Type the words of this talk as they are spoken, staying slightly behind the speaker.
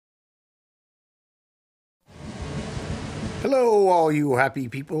Hello, all you happy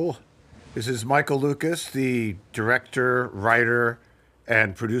people. This is Michael Lucas, the director, writer,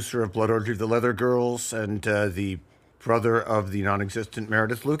 and producer of Blood Orgy of the Leather Girls, and the brother of the non-existent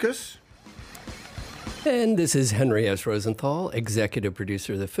Meredith Lucas. And this is Henry S. Rosenthal, executive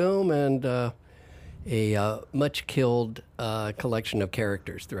producer of the film, and a much-killed collection of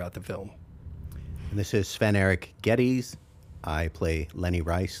characters throughout the film. And this is Sven-Erik Geddes. I play Lenny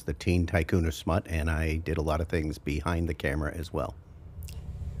Rice, the teen tycoon of smut, and I did a lot of things behind the camera as well.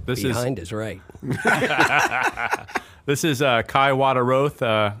 Behind is right. This is Kai Wada-Roth.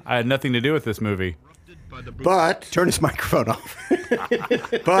 I had nothing to do with this movie. But Turn his microphone off.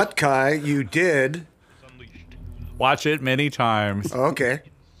 But Kai, you did. Watch it many times. Okay.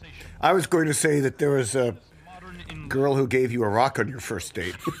 I was going to say that there was a girl who gave you a rock on your first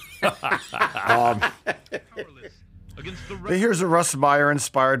date. Here's a Russ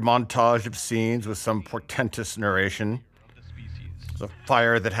Meyer-inspired montage of scenes with some portentous narration. It's a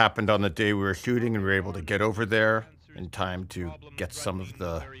fire that happened on the day we were shooting, and we were able to get over there in time to get some of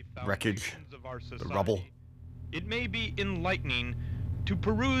the wreckage, the rubble. It may be enlightening to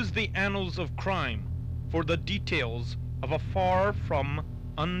peruse the annals of crime for the details of a far from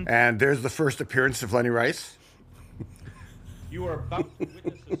And there's the first appearance of Lenny Rice. You are about to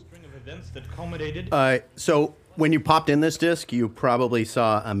witness a string of events that culminated. So when you popped in this disc, you probably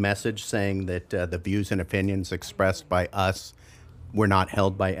saw a message saying that the views and opinions expressed by us were not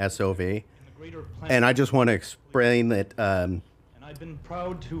held by SOV. And I just want to explain that And I've been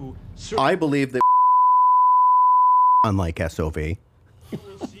proud to I believe that unlike SOV,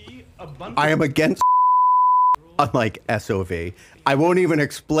 see abundant I am against unlike SOV. I won't even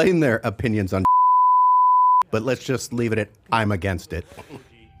explain their opinions on but let's just leave it at I'm against it.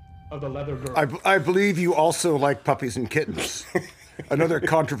 of the leather girl. I believe you also like puppies and kittens. Another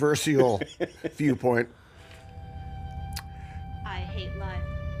controversial viewpoint. I hate life.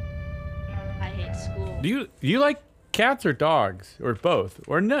 I hate school. Do you like cats or dogs or both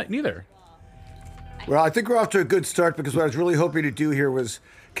or neither? Well, I think we're off to a good start because what I was really hoping to do here was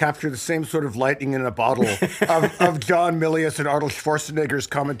capture the same sort of lightning in a bottle of John Milius and Arnold Schwarzenegger's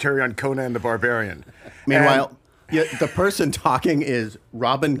commentary on Conan the Barbarian. Meanwhile, the person talking is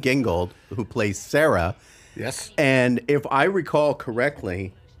Robin Gingold, who plays Sarah. Yes. And if I recall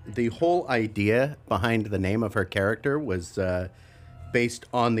correctly, the whole idea behind the name of her character was based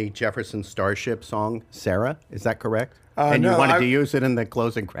on the Jefferson Starship song "Sarah." Is that correct? And no, you wanted to use it in the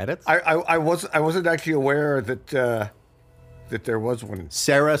closing credits? I wasn't actually aware that that there was one.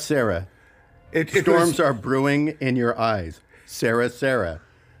 Sarah, Sarah. Storms are brewing in your eyes. Sarah, Sarah.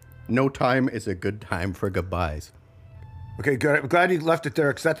 No time is a good time for goodbyes. Okay, good. I'm glad you left it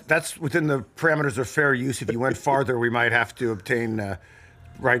there because that's within the parameters of fair use. If you went farther, we might have to obtain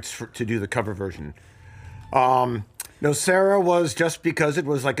rights to do the cover version. No, Sarah was just because it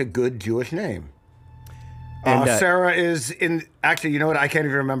was like a good Jewish name. And Sarah is in. Actually, you know what? I can't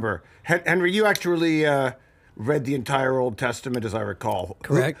even remember. Henry, you actually read the entire Old Testament, as I recall.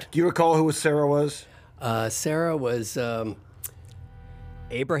 Correct. Do you recall who Sarah was? Sarah was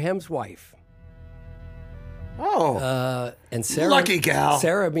Abraham's wife. Oh. And Sarah, Lucky gal.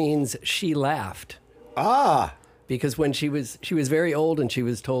 Sarah means she laughed. Ah. Because when she was very old and she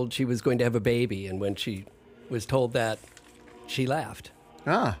was told she was going to have a baby, and when she was told that, she laughed.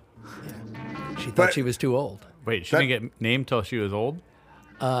 Ah. She thought But- she was too old. Wait, she didn't get named till she was old?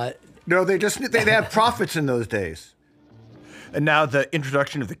 No, they had prophets in those days. And now the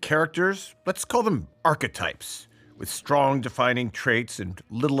introduction of the characters, let's call them archetypes, with strong defining traits and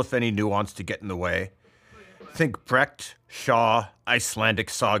little if any nuance to get in the way. Think Brecht, Shaw,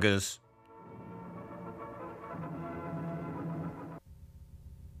 Icelandic sagas.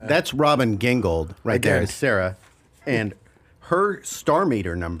 That's Robin Gingold right there, Again. is Sarah. And her star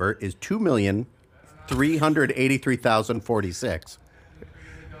meter number is 2,383,046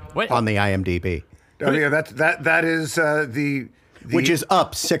 What? on the IMDb, Oh, yeah, that is the which is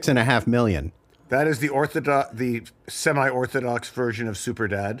up 6.5 million. that is the semi-orthodox version of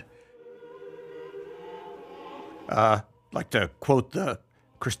Superdad. Like to quote the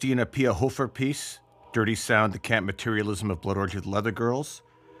Christina Pia Hofer piece, "Dirty Sound, the Camp Materialism of Blood Orgy of the Leather Girls,"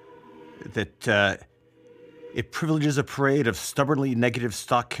 that it privileges a parade of stubbornly negative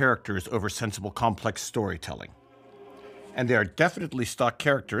stock characters over sensible, complex storytelling. And they are definitely stock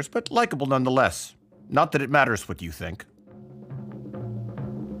characters, but likable nonetheless. Not that it matters what you think.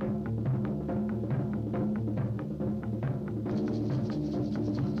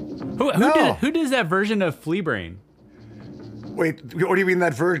 Who does that version of Flea Brain? Wait, what do you mean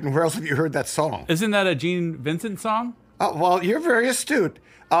that version? Where else have you heard that song? Isn't that a Gene Vincent song? Oh, well, you're very astute.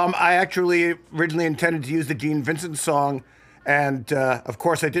 I actually originally intended to use the Gene Vincent song, and of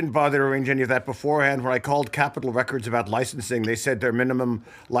course I didn't bother to arrange any of that beforehand. When I called Capitol Records about licensing, they said their minimum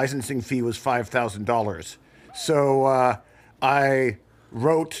licensing fee was $5,000. So I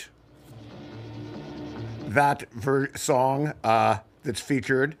wrote that song that's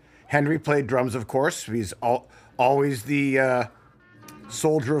featured. Henry played drums, of course. He's always the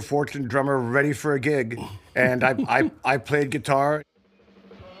soldier of fortune drummer ready for a gig. And I played guitar.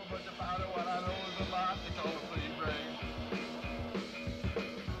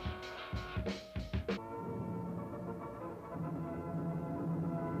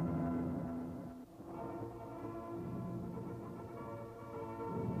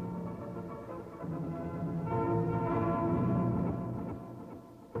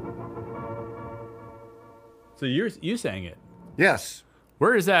 So you sang it. Yes.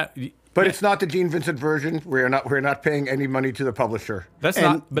 Where is that? But it's not the Gene Vincent version. We're not paying any money to the publisher. That's And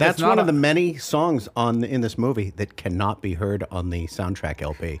not. But that's it's not one of the many songs in this movie that cannot be heard on the soundtrack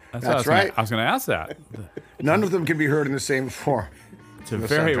LP. That's right. I was going to ask that. None of them can be heard in the same form. It's a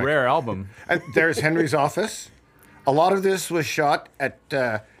very rare album. And there's Henry's office. A lot of this was shot at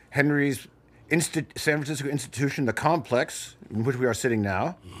Henry's San Francisco institution, the Complex, in which we are sitting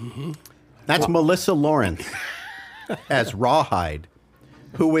now. Mm-hmm. That's Melissa Lawrence as Rawhide,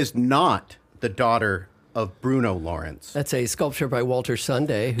 who is not the daughter of Bruno Lawrence. That's a sculpture by Walter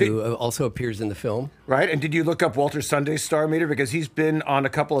Sunday, who also appears in the film. Right, and did you look up Walter Sunday's star meter? Because he's been on a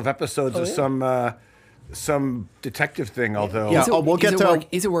couple of episodes of some detective thing, although... Yeah,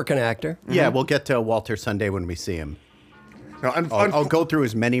 he's a working actor. Yeah, we'll get to Walter Sunday when we see him. No, I'll go through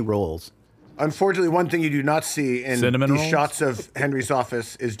his many roles. Unfortunately, one thing you do not see in Cinnamon these rolls? shots of Henry's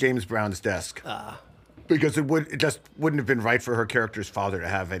office is James Brown's desk. Because it just wouldn't have been right for her character's father to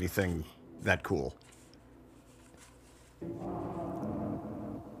have anything that cool.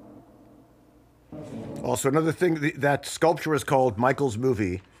 Also, another thing, that sculpture is called Michael's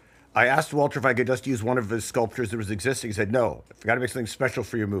Movie. I asked Walter if I could just use one of his sculptures that was existing. He said, no, I've got to make something special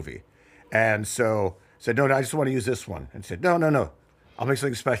for your movie. And so I said, no, I just want to use this one. And he said, no, I'll make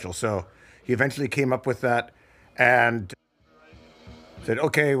something special. So he eventually came up with that and said,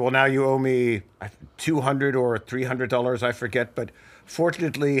 okay, well, now you owe me $200 or $300, I forget. But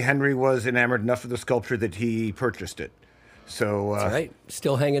fortunately, Henry was enamored enough of the sculpture that he purchased it. So That's right.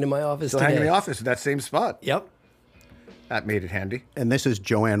 Still hanging in my office still today. hanging in the office in that same spot. Yep. That made it handy. And this is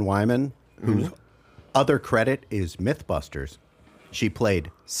Joanne Wyman, whose other credit is Mythbusters. She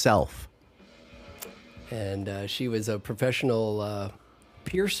played Self. And she was a professional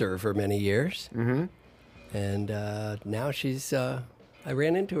piercer for many years. Mm-hmm. And now she's... I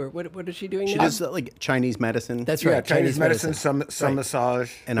ran into her. What is she doing now? She does like Chinese medicine. That's right. Yeah, Chinese medicine, some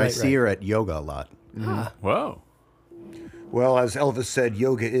massage. And I see her at yoga a lot. Whoa. Well, as Elvis said,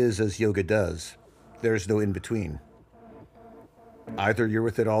 yoga is as yoga does. There's no in between. Either you're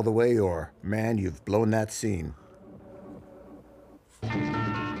with it all the way or, man, you've blown that scene.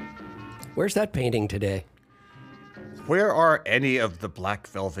 Where's that painting today? Where are any of the black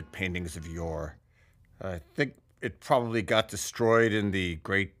velvet paintings of yore? I think it probably got destroyed in the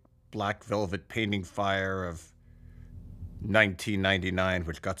great black velvet painting fire of 1999,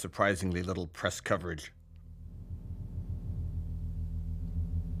 which got surprisingly little press coverage.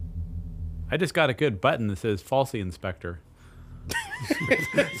 I just got a good button that says Falsy Inspector.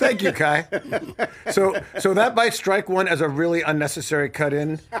 Thank you, Kai. So that might strike one as a really unnecessary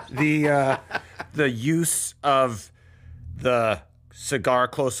cut-in. The use of the cigar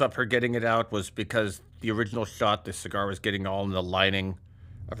close-up, her getting it out, was because the original shot, the cigar was getting all in the lining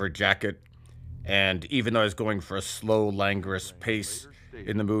of her jacket. And even though I was going for a slow, languorous pace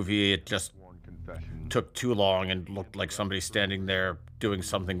in the movie, it just took too long and looked like somebody standing there doing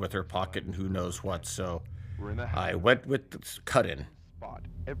something with her pocket and who knows what. So I went with the cut-in.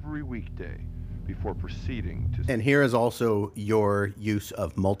 Every weekday before proceeding to... And here is also your use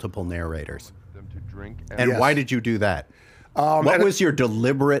of multiple narrators. them to drink And why did you do that? What was your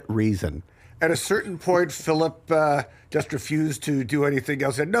deliberate reason? At a certain point, Philip just refused to do anything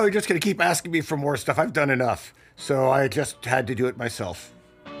else. Said, no, you're just going to keep asking me for more stuff. I've done enough. So I just had to do it myself.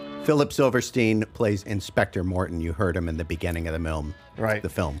 Philip Silverstein plays Inspector Morton. You heard him in the beginning of the film. Right. The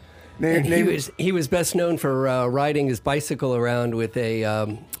film. And he was best known for riding his bicycle around with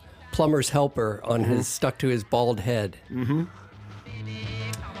a plumber's helper on his stuck to his bald head. Mm-hmm.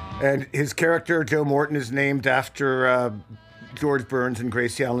 And his character, Joe Morton, is named after George Burns and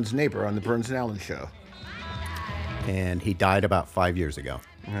Gracie Allen's neighbor on the Burns and Allen show. And he died about 5 years ago.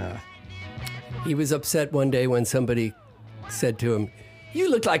 Yeah. He was upset one day when somebody said to him, "You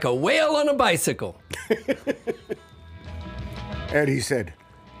look like a whale on a bicycle." And he said,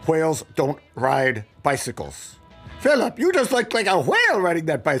 whales don't ride bicycles. Philip, you just look like a whale riding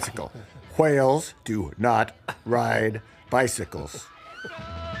that bicycle. Whales do not ride bicycles.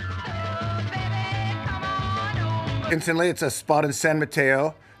 Instantly, it's a spot in San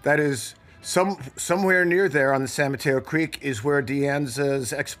Mateo. That is somewhere near there on the San Mateo Creek is where De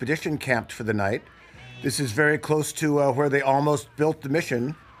Anza's expedition camped for the night. This is very close to where they almost built the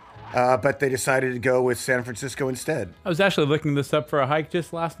mission, but they decided to go with San Francisco instead. I was actually looking this up for a hike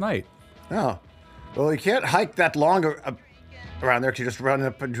just last night. Oh, well, you can't hike that long around there because you just run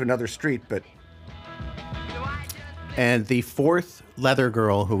up into another street, but... And the fourth leather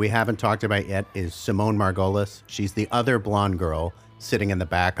girl who we haven't talked about yet is Simone Margolis. She's the other blonde girl sitting in the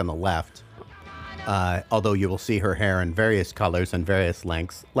back on the left. Although you will see her hair in various colors and various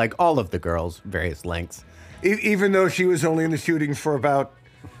lengths, like all of the girls, various lengths. Even though she was only in the shooting for about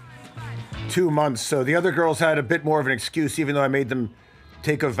 2 months. So the other girls had a bit more of an excuse, even though I made them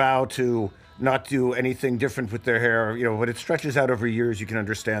take a vow to not do anything different with their hair. You know, when it stretches out over years, you can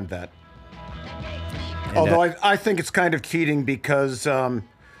understand that. And although I think it's kind of cheating because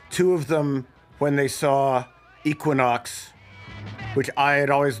 2 of them, when they saw Equinox, which I had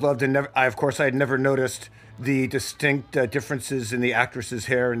always loved, and I had never noticed the distinct differences in the actress's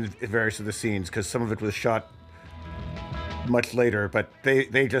hair in various of the scenes, because some of it was shot much later, but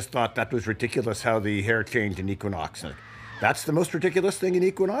they just thought that was ridiculous how the hair changed in Equinox. Like, that's the most ridiculous thing in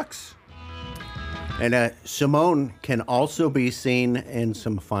Equinox? And Simone can also be seen in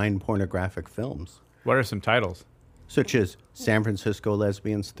some fine pornographic films. What are some titles? Such as San Francisco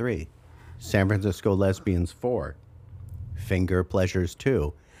Lesbians 3, San Francisco Lesbians 4, Finger Pleasures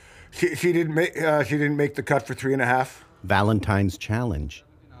 2. She didn't make the cut for 3.5. Valentine's Challenge,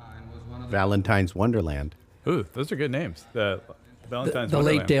 Valentine's Wonderland. Ooh, those are good names. The Valentine's the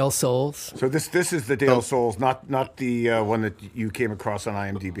Wonderland. late Dale Souls. So this is the Dale Souls, not the one that you came across on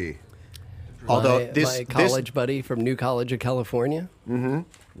IMDb. Although my college buddy from New College of California. Mm-hmm.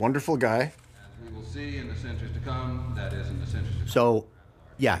 Wonderful guy. We will see in the centuries to come, that is in the centuries to come. So,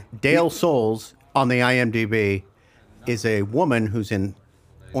 yeah, Dale Souls on the IMDb is a woman who's in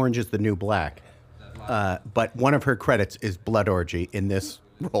Orange is the New Black. But one of her credits is Blood Orgy in this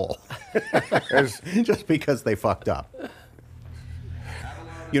role. Just because they fucked up.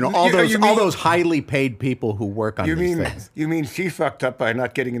 You know, all those highly paid people who work on these things. You mean she fucked up by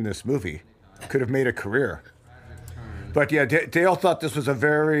not getting in this movie? Could have made a career. But yeah, Dale thought this was a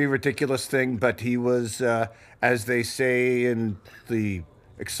very ridiculous thing, but he was, as they say in the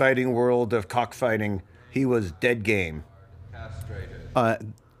exciting world of cockfighting, he was dead game.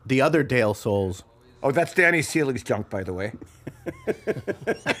 The other Dale Souls. Oh, that's Danny Selig's junk, by the way.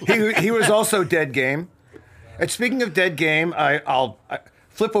 he was also dead game. And speaking of dead game, I'll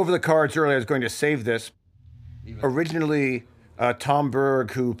flip over the cards earlier. I was going to save this. Originally, Tom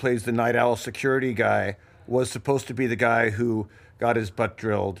Berg, who plays the Night Owl security guy, was supposed to be the guy who got his butt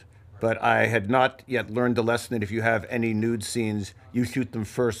drilled. But I had not yet learned the lesson that if you have any nude scenes, you shoot them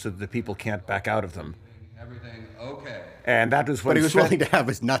first so that the people can't back out of them. Everything okay. And that was when But he was willing to have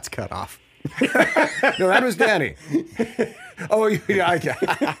his nuts cut off. No, that was Danny. Oh,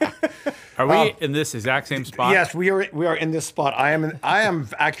 yeah. Are we in this exact same spot? Yes, we are in this spot. I am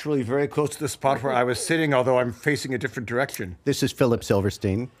actually very close to the spot where I was sitting, although I'm facing a different direction. This is Philip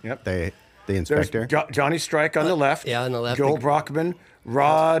Silverstein. Yep. The inspector. There's Johnny Strike on the left. Yeah, on the left. Joel Brockman.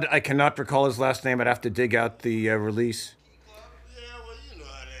 Rod, I cannot recall his last name. I'd have to dig out the release.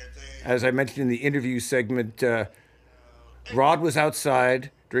 As I mentioned in the interview segment, Rod was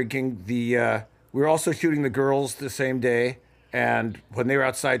outside drinking the... we were also shooting the girls the same day, and when they were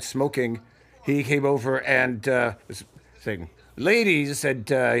outside smoking, he came over and was saying, "Ladies," said,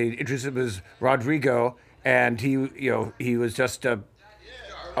 he introduced him as Rodrigo, and he was just a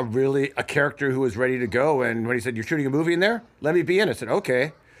character who was ready to go. And when he said, "You're shooting a movie in there? Let me be in it," I said,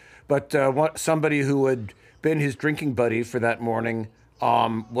 "Okay." But somebody who had been his drinking buddy for that morning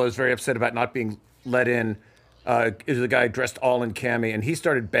was very upset about not being let in. Is the guy dressed all in cami, and he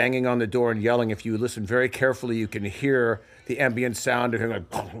started banging on the door and yelling. If you listen very carefully, you can hear the ambient sound of him like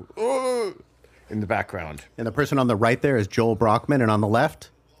in the background. And the person on the right there is Joel Brockman, and on the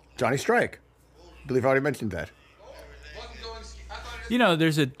left? Johnny Strike. I believe I already mentioned that. You know,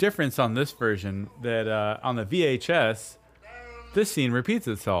 there's a difference on this version that on the VHS, this scene repeats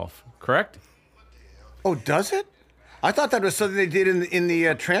itself, correct? Oh, does it? I thought that was something they did in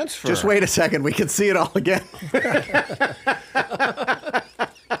the transfer. Just wait a second. We can see it all again.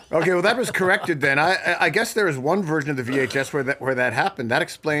 Okay, well, that was corrected then. I guess there was one version of the VHS where that happened. That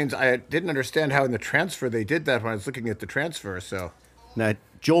explains. I didn't understand how in the transfer they did that when I was looking at the transfer. So, Now,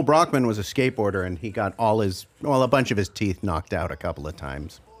 Joel Brockman was a skateboarder, and he got a bunch of his teeth knocked out a couple of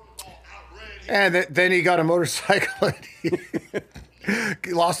times. And then he got a motorcycle and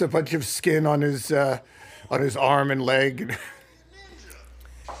he lost a bunch of skin on his arm and leg.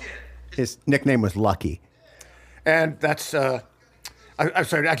 His nickname was Lucky. And that's, I'm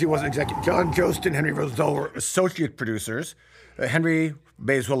sorry, it actually wasn't executive. John Jost and Henry Rosenthal were associate producers. Henry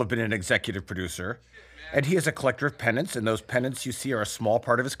may as well have been an executive producer. And he is a collector of pennants, and those pennants you see are a small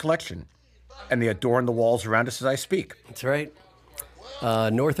part of his collection. And they adorn the walls around us as I speak. That's right.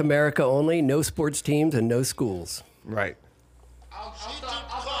 North America only, no sports teams and no schools. Right. I'll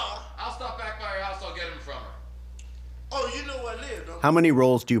stop back by your house. I'll get him from her. Oh, you know where I live, don't you? How many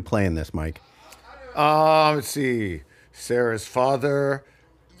roles do you play in this, Mike? Let's see. Sarah's father,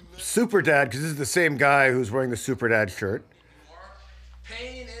 Super Dad, because this is the same guy who's wearing the Super Dad shirt.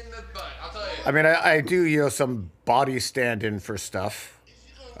 Pain in the butt, I'll tell you. I mean, I do, some body stand-in for stuff.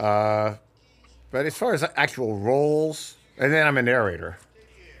 But as far as actual roles, and then I'm a narrator.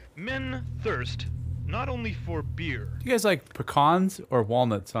 Men thirst not only for beer. Do you guys like pecans or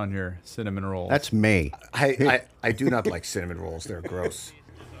walnuts on your cinnamon rolls? That's me. I do not like cinnamon rolls. They're gross.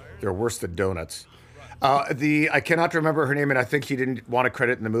 They're worse than donuts. I cannot remember her name, and I think she didn't want to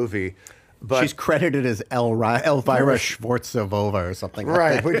credit in the movie. But She's credited as Elvira Schwartzovova or something like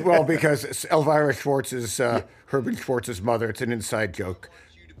right, that. well, because Elvira Schwartz is Herbert Schwartz's mother. It's an inside joke.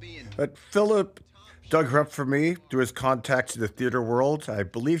 But Philip dug her up for me through his contacts in the theater world. I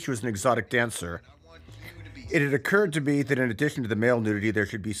believe she was an exotic dancer. It had occurred to me that in addition to the male nudity, there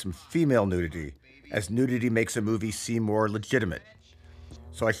should be some female nudity, as nudity makes a movie seem more legitimate.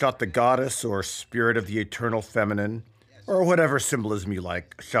 So I shot the goddess or spirit of the eternal feminine, or whatever symbolism you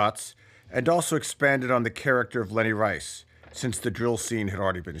like, shots, and also expanded on the character of Lenny Rice, since the drill scene had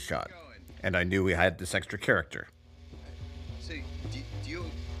already been shot. And I knew we had this extra character. So, do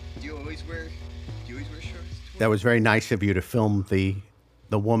you always wear shorts? That was very nice of you to film the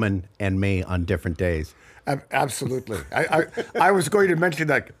woman and me on different days. Absolutely. I was going to mention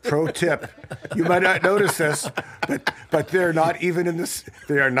that pro tip. You might not notice this, but they're not even in this.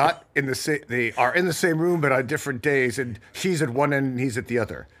 They are not in the same. They are in the same room, but on different days. And she's at one end, and he's at the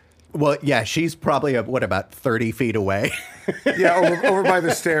other. Well, yeah, she's probably about 30 feet away. Yeah, over by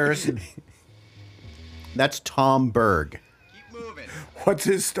the stairs. That's Tom Berg. Keep moving. What's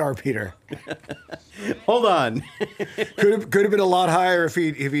his star, Peter? Hold on. Could have been a lot higher if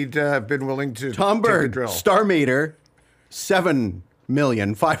he'd been willing to Tom take the Berg, drill. star meter,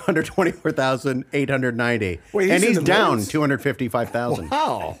 7,524,890. Wait, and in he's the down millions? 255,000.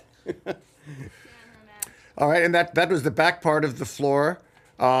 Wow. All right, and that was the back part of the floor.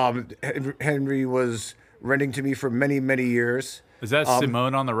 Henry was renting to me for many, many years. Is that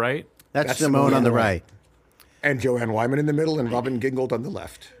Simone on the right? That's Simone on the right. And Joanne Wyman in the middle, and Robin Gingold on the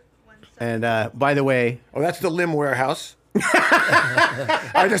left. And by the way, Oh, that's the Limb Warehouse.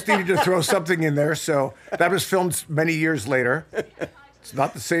 I just needed to throw something in there, so that was filmed many years later. It's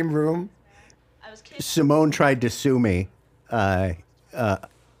not the same room. Simone tried to sue me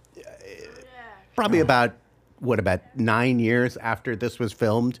probably about 9 years after this was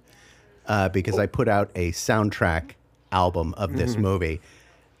filmed because I put out a soundtrack album of this movie.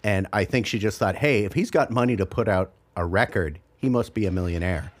 And I think she just thought, hey, if he's got money to put out a record, he must be a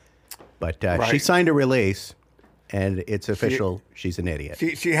millionaire. But she signed a release, and it's official. She's an idiot.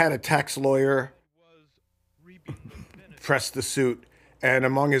 She had a tax lawyer press the suit, and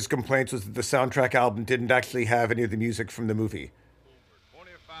among his complaints was that the soundtrack album didn't actually have any of the music from the movie,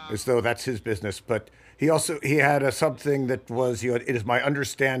 as though that's his business. But he had something that was, it is my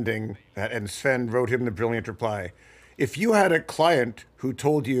understanding that, and Sven wrote him the brilliant reply. If you had a client who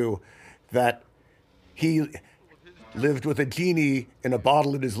told you that he lived with a genie in a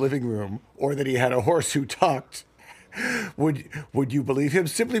bottle in his living room, or that he had a horse who talked, would you believe him?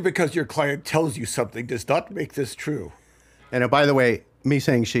 Simply because your client tells you something does not make this true. And by the way, me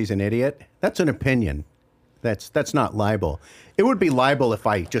saying she's an idiot, that's an opinion. That's not libel. It would be libel if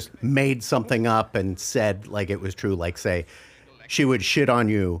I just made something up and said like it was true, like say, she would shit on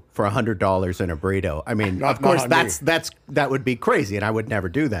you for $100 in a burrito. I mean, of course, that would be crazy, and I would never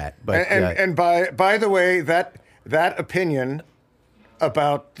do that. But and by the way, that opinion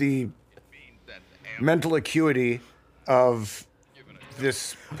about the mental acuity of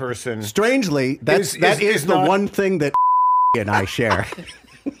this person, strangely, that is the one thing that and I share.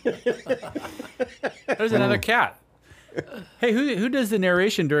 There's another cat. Hey, who does the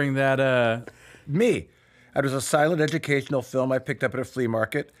narration during that? Me. It was a silent educational film I picked up at a flea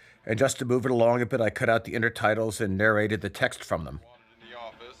market, and just to move it along a bit, I cut out the intertitles and narrated the text from them.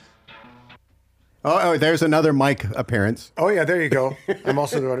 Oh, there's another Mike appearance. Oh yeah, there you go. I'm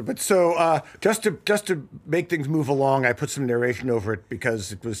also doing it. But so just to make things move along, I put some narration over it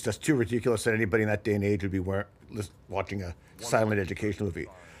because it was just too ridiculous that anybody in that day and age would be watching a silent education movie.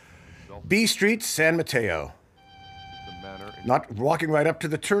 B Street, San Mateo. Not walking right up to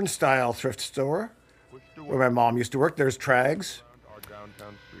the Turnstile thrift store where my mom used to work. There's Trags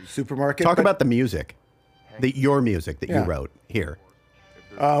supermarket. Talk about the music, your music that you wrote here.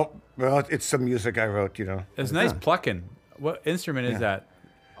 Well, it's some music I wrote, you know. It's nice plucking. What instrument is that?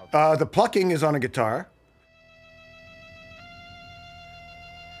 The plucking is on a guitar.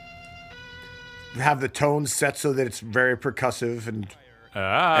 Have the tones set so that it's very percussive, and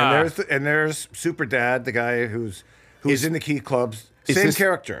there's Super Dad, the guy who's in the Key Clubs. Same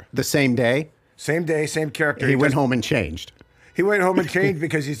character. The same day? Same day, same character. He went home and changed. He went home and changed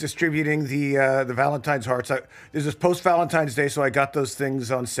because he's distributing the Valentine's hearts. There's this post-Valentine's Day, so I got those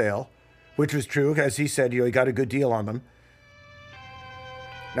things on sale, which was true. As he said, he got a good deal on them.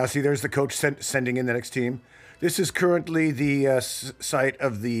 Now, see, there's the coach sending in the next team. This is currently the site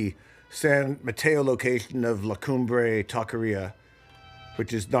of the San Mateo location of La Cumbre Taqueria,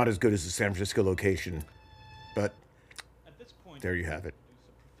 which is not as good as the San Francisco location. But there you have it.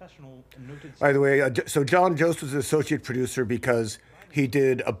 By the way, so John Jost was an associate producer because he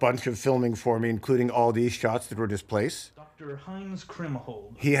did a bunch of filming for me, including all these shots that were displaced. Dr. Heinz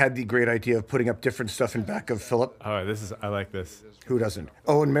Krimhold. He had the great idea of putting up different stuff in back of Philip. Oh, I like this. Who doesn't?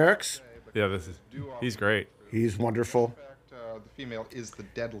 Owen Merrick's. Yeah, he's great. He's wonderful. The female is the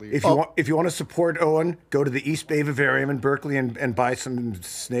deadliest. If you want to support Owen, go to the East Bay Vivarium in Berkeley and buy some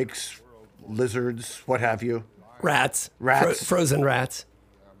snakes, lizards, what have you. Rats. Frozen rats.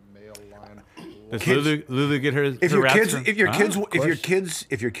 Does Lulu get her? If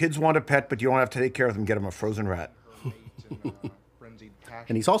your kids want a pet, but you don't have to take care of them, get them a frozen rat.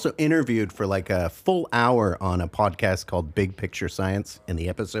 And he's also interviewed for like a full hour on a podcast called Big Picture Science, and the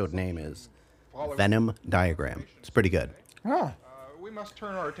episode name is Venom Diagram. It's pretty good. Oh. We must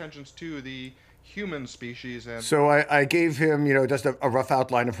turn our attentions to the human species. And so I gave him, just a rough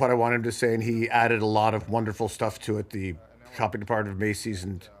outline of what I wanted him to say, and he added a lot of wonderful stuff to it. The shopping department of Macy's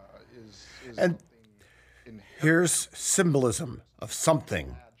and here's symbolism of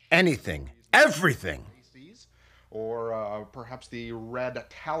something, anything, everything. Or perhaps the red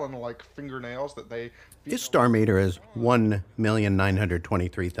talon-like fingernails that they... His star meter is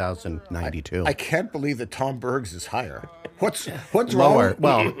 1,923,092. I can't believe that Tom Berg's is higher. What's lower? Wrong?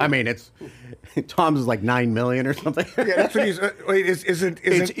 Well, I mean, Tom's is like 9 million or something. Yeah, that's what he's... Wait,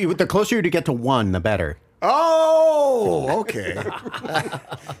 the closer you get to 1, the better. Oh, okay.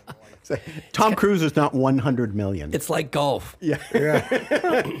 Tom Cruise is not 100 million. It's like golf. Yeah.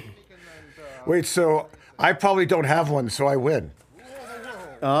 Wait, so I probably don't have one, so I win.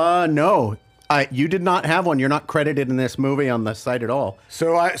 No. You did not have one. You're not credited in this movie on the site at all.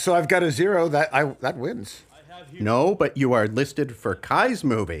 So I've got a 0. That wins. No, but you are listed for Kai's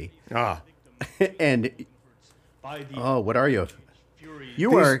movie. And what are you?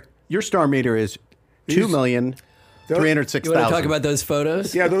 Your star meter is 2,306,000. You want to talk about those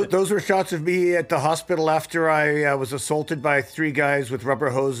photos? Yeah, those were shots of me at the hospital after I was assaulted by 3 guys with rubber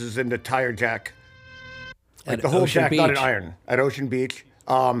hoses and a tire jack. Like the whole Ocean jack, Beach. not an iron, at Ocean Beach.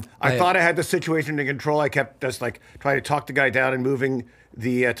 I thought I had the situation under control. I kept just trying to talk the guy down and moving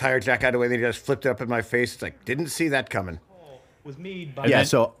the tire jack out of the way. Then he just flipped it up in my face. It's like, didn't see that coming. Was made by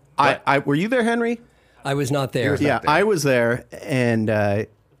So I were you there, Henry? I was not there. I was there, and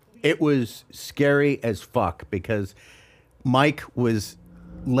it was scary as fuck because Mike was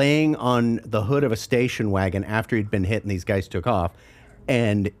laying on the hood of a station wagon after he'd been hit and these guys took off,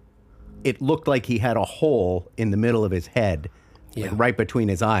 and it looked like he had a hole in the middle of his head, like right between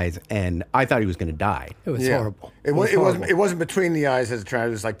his eyes, and I thought he was going to die. It was horrible. It wasn't between the eyes as a trial.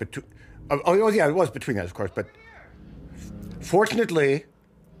 It was like between. It was between the eyes, of course. But fortunately,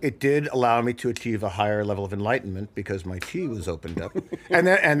 it did allow me to achieve a higher level of enlightenment because my chi was opened up.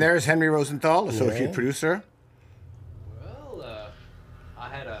 and there's Henry Rosenthal, associate producer. Well, I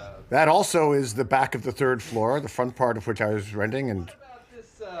had a... That also is the back of the 3rd floor, the front part of which I was renting. And what about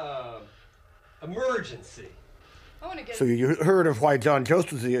this emergency? So you heard of why John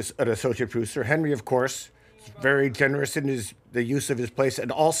Jost was an associate producer. Henry, of course, is very generous in the use of his place,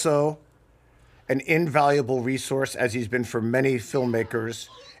 and also an invaluable resource, as he's been for many filmmakers.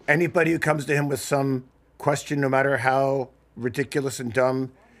 Anybody who comes to him with some question, no matter how ridiculous and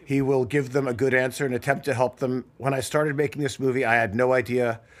dumb, he will give them a good answer and attempt to help them. When I started making this movie, I had no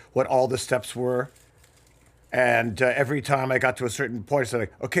idea what all the steps were. And every time I got to a certain point, I said,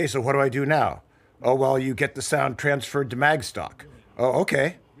 okay, so what do I do now? Oh, well, you get the sound transferred to Magstock. Oh,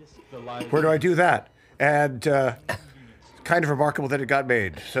 okay. Where do I do that? And kind of remarkable that it got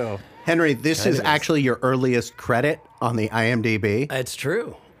made. So, Henry, this is actually your earliest credit on the IMDb. That's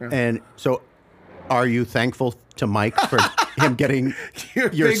true. And so, are you thankful to Mike for him getting your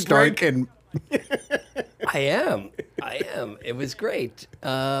big start break. in? I am. It was great.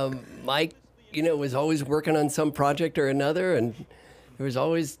 Mike, was always working on some project or another, and there was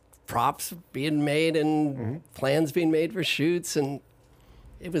always props being made and plans being made for shoots, and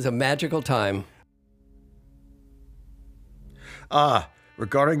it was a magical time.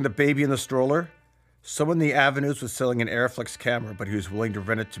 Regarding the baby in the stroller, someone in the Avenues was selling an Airflex camera, but he was willing to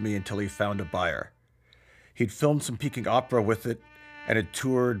rent it to me until he found a buyer. He'd filmed some Peking opera with it and had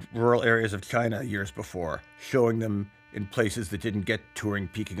toured rural areas of China years before, showing them in places that didn't get touring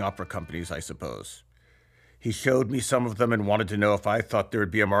Peking opera companies, I suppose. He showed me some of them and wanted to know if I thought there would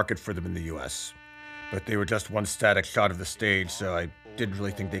be a market for them in the US. But they were just one static shot of the stage, so I didn't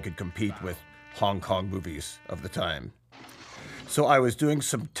really think they could compete with Hong Kong movies of the time. So I was doing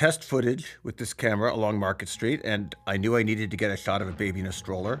some test footage with this camera along Market Street, and I knew I needed to get a shot of a baby in a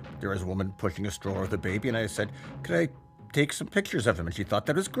stroller. There was a woman pushing a stroller with a baby, and I said, could I take some pictures of him? And she thought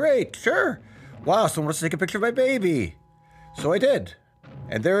that was great. Sure. Wow, someone wants to take a picture of my baby. So I did.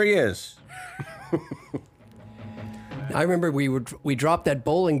 And there he is. I remember we dropped that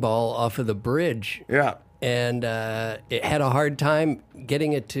bowling ball off of the bridge. Yeah. And it had a hard time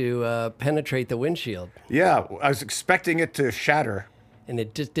getting it to penetrate the windshield. Yeah, I was expecting it to shatter. And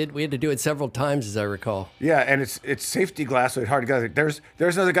it just did. We had to do it several times, as I recall. Yeah, and it's safety glass, so it's hard to get. There's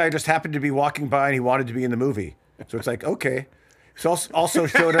another guy who just happened to be walking by, and he wanted to be in the movie. So it's like, okay. So also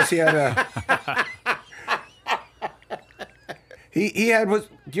showed us he had a... He had,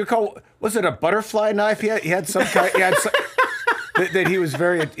 was it a butterfly knife? He had some kind, that he was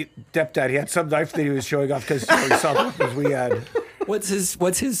very adept at. He had some knife that he was showing off because he saw the weapons we had. What's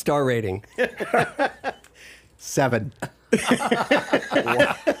his star rating? 7.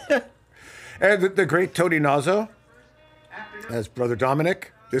 And the great Tony Nazzo as Brother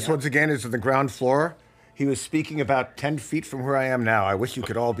Dominic. This once again is on the ground floor. He was speaking about 10 feet from where I am now. I wish you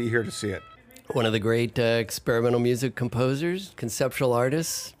could all be here to see it. One of the great experimental music composers, conceptual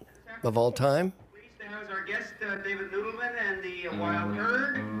artists of all time. There's our guest, David Noodleman and the Wild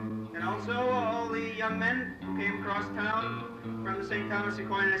Herd, and also all the young men who came across town from the St. Thomas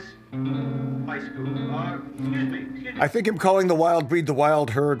Aquinas High School. Excuse me. I think him calling the wild breed the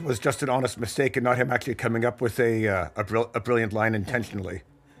Wild Herd was just an honest mistake and not him actually coming up with a brilliant line intentionally.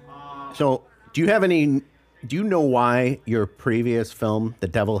 So, do you know why your previous film, The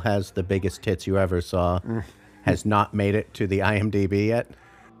Devil Has the Biggest Tits You Ever Saw, has not made it to the IMDb yet?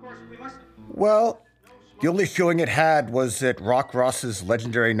 Well, the only showing it had was at Rock Ross's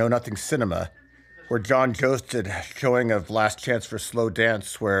legendary Know Nothing Cinema, where John Jost did a showing of Last Chance for Slow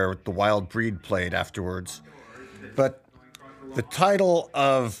Dance, where The Wild Breed played afterwards. But the title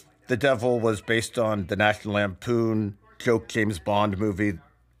of The Devil was based on the National Lampoon joke James Bond movie,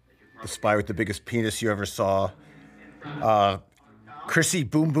 The Spy with the Biggest Penis You Ever Saw. Chrissy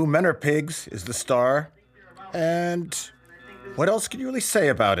Boom Boom Men Are Pigs is the star. And what else can you really say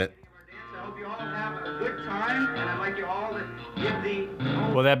about it? I hope you all have a good time, and I'd like you all to give the...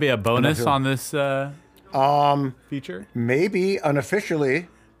 Will that be a bonus on this feature? Maybe, unofficially.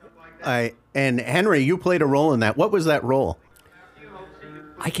 And Henry, you played a role in that. What was that role?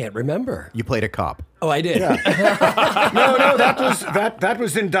 I can't remember. You played a cop. Oh, I did. Yeah. No, that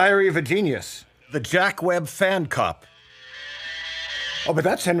was in Diary of a Genius. The Jack Webb fan cop. Oh, but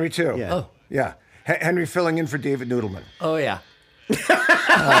that's Henry too. Yeah. Oh. Yeah. Henry filling in for David Noodleman. Oh, yeah.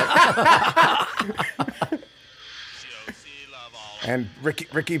 And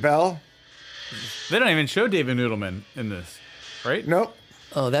Ricky Bell. They don't even show David Noodleman in this, right? Nope.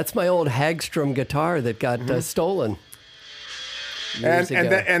 Oh, that's my old Hagstrom guitar that got stolen. And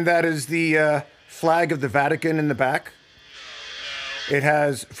that is the flag of the Vatican in the back. It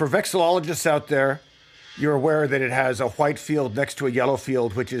has, for vexillologists out there, you're aware that it has a white field next to a yellow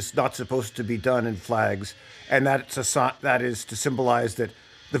field, which is not supposed to be done in flags. And that is to symbolize that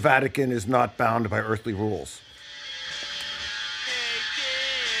the Vatican is not bound by earthly rules.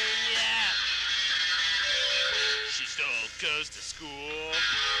 She still goes to school.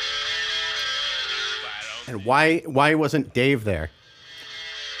 And why wasn't Dave there?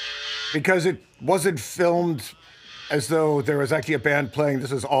 Because it wasn't filmed as though there was actually a band playing.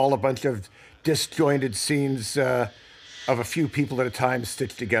 This is all a bunch of disjointed scenes of a few people at a time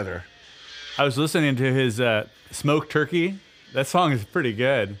stitched together. I was listening to his Smoked Turkey. That song is pretty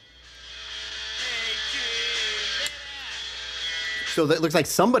good. So that looks like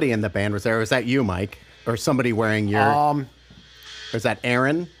somebody in the band was there. Was that you, Mike? Or somebody wearing your... Or is that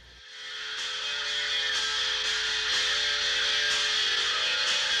Aaron?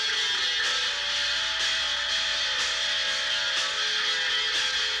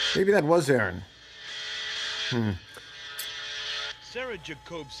 Maybe that was Aaron. Sarah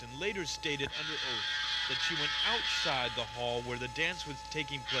Jacobson later stated under oath that she went outside the hall where the dance was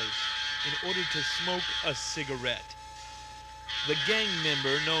taking place in order to smoke a cigarette. The gang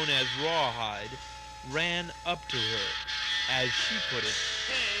member known as Rawhide ran up to her, as she put it,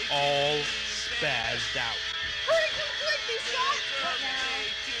 all spazzed out. Hurry, come quick, these guys!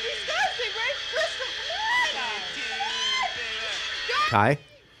 These guys, they raped Crystal, come on! Kai?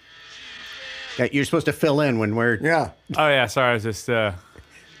 Yeah, you're supposed to fill in when we're... Yeah. Oh, yeah, sorry, I was just...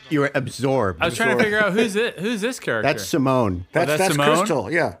 You were absorbed. I was trying to figure out who's this character. That's Simone. That's Simone? Crystal,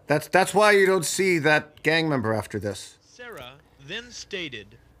 yeah. That's why you don't see that gang member after this. Sarah then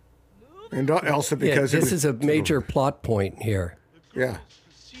stated, And also because this is a major plot point here. Yeah.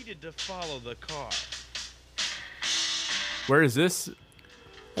 proceeded to follow the car. Where is this?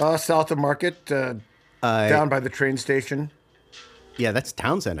 South of Market, down by the train station. Yeah, that's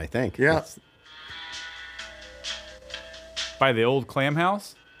Townsend, I think. Yeah. That's- By the old clam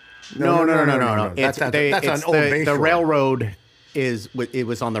house? No. That's an It's old base the road. railroad it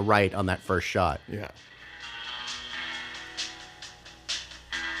was on the right on that first shot. Yeah.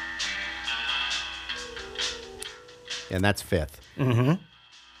 And that's Fifth. Mm-hmm.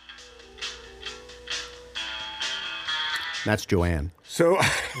 That's Joanne. So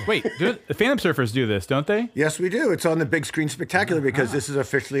wait, the Phantom Surfers do this, don't they? Yes, we do. It's on the big screen spectacular because this is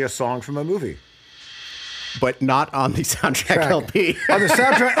officially a song from a movie. But not on the soundtrack LP. on the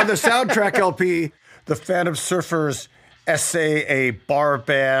soundtrack LP, the Phantom Surfers essay a bar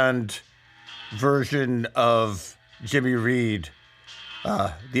band version of Jimmy Reed,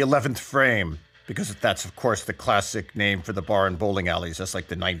 the 11th Frame, because that's of course the classic name for the bar and bowling alleys. That's like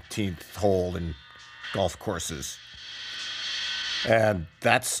the 19th hole in golf courses. And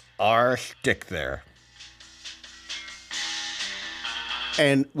that's our shtick there.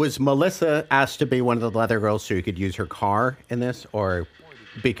 And was Melissa asked to be one of the leather girls so you could use her car in this, or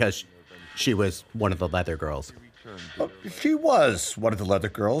because she was one of the leather girls? Well, she was one of the leather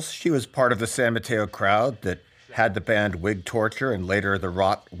girls. She was part of the San Mateo crowd that had the band Wig Torture and later the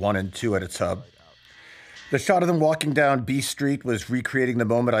Rot 1 and 2 at its hub. The shot of them walking down B Street was recreating the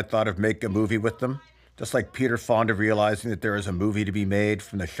moment I thought of making a movie with them. Just like Peter Fonda realizing that there is a movie to be made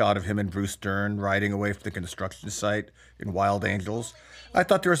from the shot of him and Bruce Dern riding away from the construction site in Wild Angels, I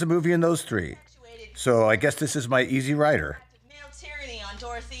thought there was a movie in those three. So I guess this is my easy rider. Male tyranny on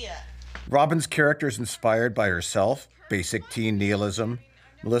Dorothea. Robin's character is inspired by herself, basic teen nihilism.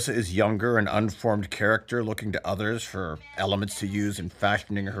 Melissa is younger, an unformed character looking to others for elements to use in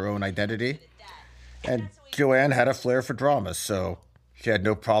fashioning her own identity. And Joanne had a flair for drama, so she had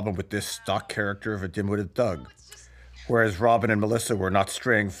no problem with this stock character of a dim-witted thug. Whereas Robin and Melissa were not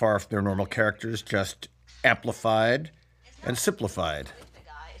straying far from their normal characters, just amplified and simplified.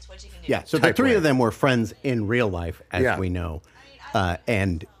 Yeah, so the three of them were friends in real life, as we know.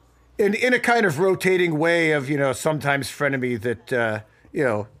 And in a kind of rotating way of, sometimes frenemy that,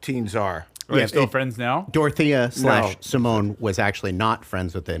 teens are. Are they still friends now? Dorothea / Simone was actually not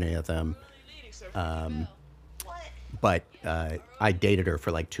friends with any of them. But I dated her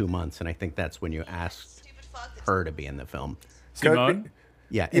for like 2 months, and I think that's when you asked her to be in the film. Simone?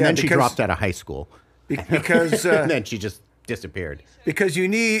 Yeah, and then she dropped out of high school. Because and then she just disappeared. Because you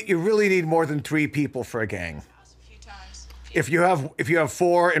really need more than 3 people for a gang. If you have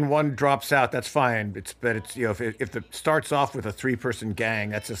 4 and one drops out, that's fine. If it starts off with a 3-person gang,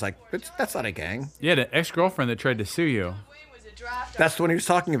 that's just like that's not a gang. You had an ex-girlfriend that tried to sue you. That's the one he was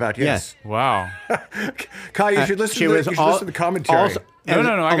talking about. Yes. Wow. Kai, you should listen to the commentary. No.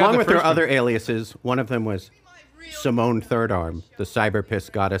 Along with her other aliases, one of them was Simone Third Arm, the cyber piss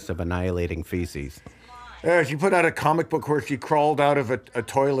goddess of annihilating feces. She put out a comic book where she crawled out of a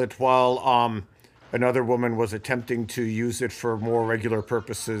toilet while another woman was attempting to use it for more regular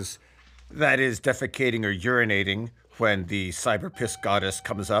purposes. That is defecating or urinating when the cyber piss goddess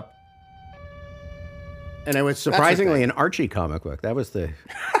comes up. And it was surprisingly an Archie comic book. That was the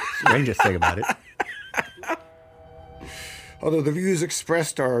strangest thing about it. Although the views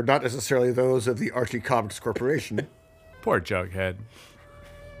expressed are not necessarily those of the Archie Comics Corporation. Poor Jughead.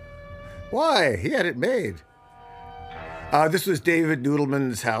 Why? He had it made. This was David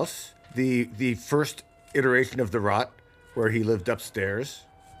Noodleman's house, the first iteration of the Rot, where he lived upstairs.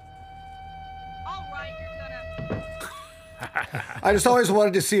 All right, you're gonna... I just always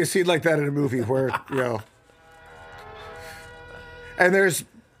wanted to see a scene like that in a movie where, And there's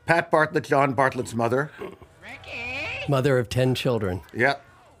Pat Bartlett, John Bartlett's mother. Mother of 10 children. Yeah.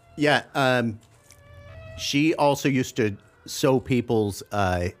 Yeah. She also used to sew people's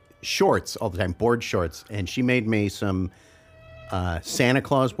shorts all the time, board shorts. And she made me some Santa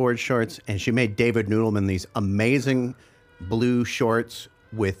Claus board shorts, and she made David Noodleman these amazing blue shorts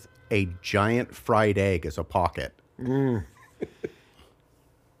with a giant fried egg as a pocket. Mm.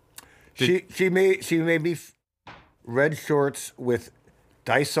 She made me red shorts with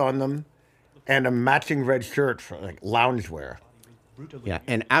dice on them and a matching red shirt for like loungewear. Yeah,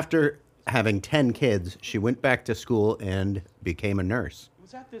 and after having 10 kids, she went back to school and became a nurse. It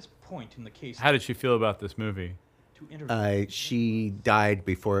was at this point in the case. How did she feel about this movie? She died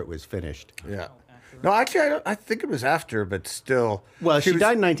before it was finished. Yeah. No, actually, I think it was after, but still. Well, she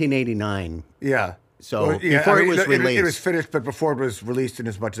died in 1989. Yeah. So Well, yeah, before I mean, it was released. It was finished, but before it was released in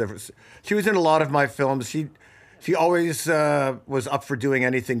as much as she was in a lot of my films. She always was up for doing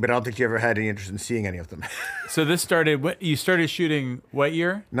anything, but I don't think she ever had any interest in seeing any of them. So this started, you started shooting what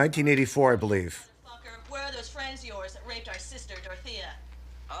year? 1984, I believe. Where are those friends of yours that raped our sister, Dorothea?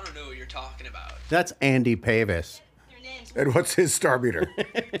 I don't know what you're talking about. That's Andy Pavis. And what's his star meter?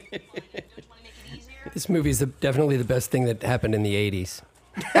 This movie is definitely the best thing that happened in the 80s.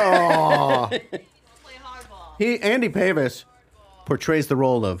 Oh. Andy Pavis portrays the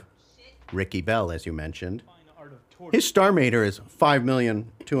role of Ricky Bell, as you mentioned. His star meter is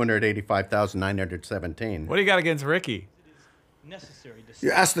 5,285,917. What do you got against Ricky? Necessary to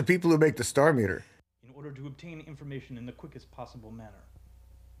You ask the people who make the star meter. in order to obtain information in the quickest possible manner.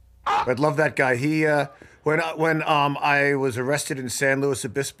 I'd love that guy. He when I was arrested in San Luis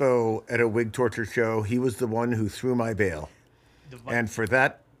Obispo at a wig torture show, he was the one who threw my bail. And for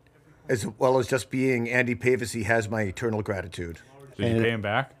that, as well as just being Andy Pavis, he has my eternal gratitude. Did you pay him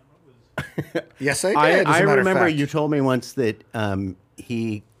back? Yes, I did. I remember you told me once that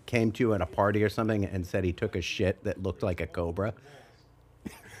he came to you at a party or something and said he took a shit that looked like a cobra.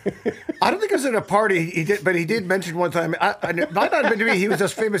 I don't think it was at a party. He did, but he did mention one time. It might not have been to me. He was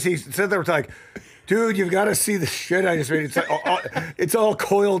just famous. He said they were like, "Dude, you've got to see the shit I just made. It's all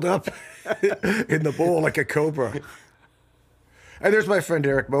coiled up in the bowl like a cobra." And there's my friend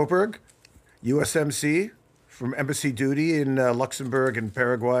Eric Moberg, USMC from embassy duty in Luxembourg and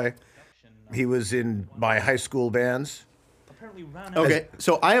Paraguay. He was in my high school bands. Okay,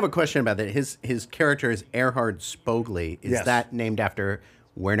 so I have a question about that. His character is Erhard Spogli. Is Yes. that named after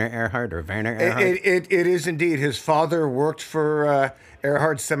Werner Erhard or Werner Erhard? It is indeed. His father worked for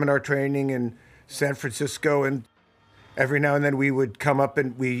Erhard Seminar Training in San Francisco, and every now and then we would come up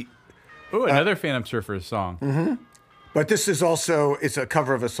and we... Ooh, another Phantom Surfers song. Mm-hmm. But this is also, it's a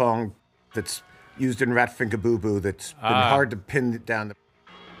cover of a song that's used in Rat Finka Boo Boo that's been hard to pin down.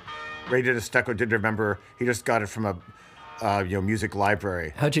 Ray Did a Stecco didn't remember. He just got it from a music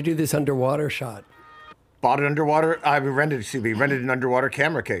library. How'd you do this underwater shot? Bought it underwater. Rented an underwater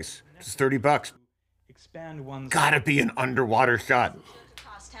camera case. It's $30. Expand one's. Gotta be an underwater shot.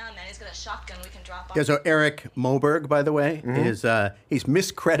 Across town, man. He's got a shotgun we can drop off. Yeah, so Eric Moberg, by the way, is he's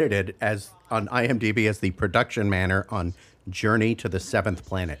miscredited as on IMDb as the production manager on Journey to the Seventh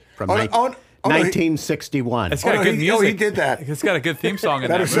Planet from 1961. It's got good music. He did that. It's got a good theme song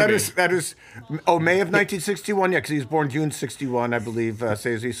in that movie. That is May of 1961. Yeah, because he was born June 61, I believe,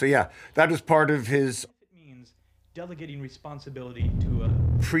 says he. So yeah, that was part of his Delegating responsibility to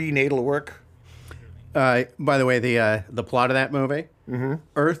prenatal work. By the way, the plot of that movie,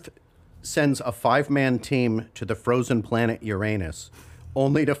 Earth sends a 5-man team to the frozen planet Uranus,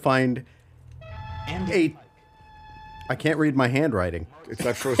 only to find I can't read my handwriting. It's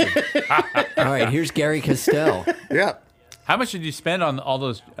not frozen. All right, here's Gary Castell. Yeah. How much did you spend on all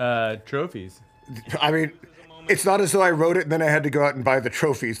those trophies? I mean, it's not as though I wrote it and then I had to go out and buy the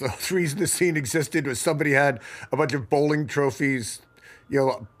trophies. The reason the scene existed was somebody had a bunch of bowling trophies,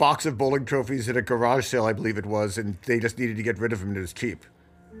 a box of bowling trophies at a garage sale, I believe it was, and they just needed to get rid of them and it was cheap.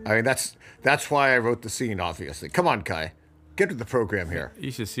 I mean, that's why I wrote the scene, obviously. Come on, Kai. Get to the program here.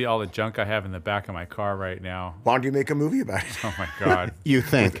 You should see all the junk I have in the back of my car right now. Why don't you make a movie about it? Oh, my God. You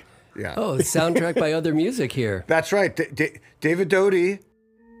think. Yeah. Oh, soundtrack by Other Music here. That's right. David Doty.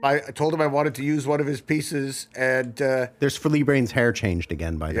 I told him I wanted to use one of his pieces, and there's Flea Brain's hair changed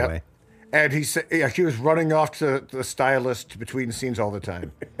again, by the way. And he said, she was running off to the stylist between scenes all the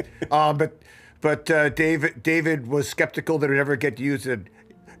time. But David was skeptical that it would ever get used. And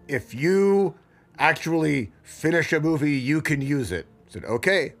if you actually finish a movie, you can use it. I said,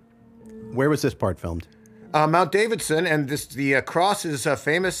 okay. Where was this part filmed? Mount Davidson, and the cross is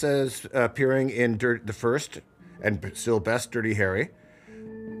famous as appearing in the first and still best Dirty Harry.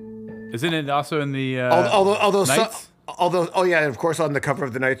 Isn't it also in the Knights? Of course, on the cover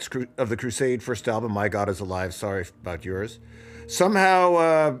of the Knights of the Crusade first album, My God Is Alive. Sorry about yours.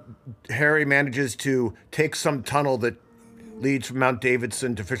 Somehow, Harry manages to take some tunnel that leads from Mount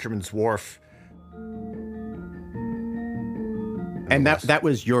Davidson to Fisherman's Wharf. And that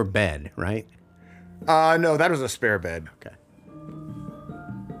was your bed, right? No, that was a spare bed. Okay.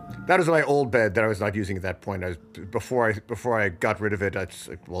 That was my old bed that I was not using at that point. Before I got rid of it. I was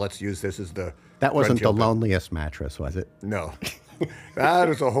like, well, let's use this as the. That wasn't the Rosenthal bed. loneliest mattress, was it? No, that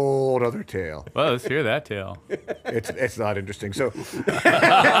is a whole other tale. Well, let's hear that tale. It's not interesting. So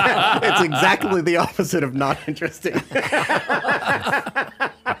it's exactly the opposite of not interesting.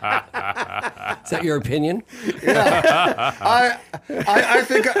 Is that your opinion? Yeah. I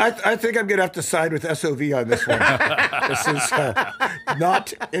think I'm gonna have to side with SOV on this one. This is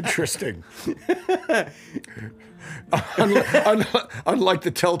not interesting. Unlike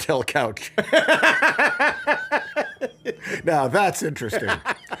the Telltale couch. Now that's interesting.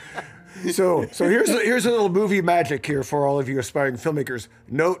 So here's a little movie magic here for all of you aspiring filmmakers.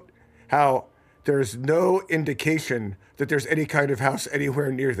 Note how there's no indication that there's any kind of house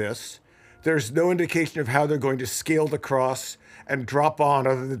anywhere near this. There's no indication of how they're going to scale the cross and drop on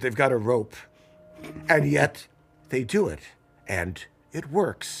other than they've got a rope. And yet they do it. And it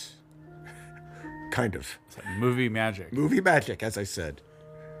works. Kind of. Movie magic. Movie magic, as I said.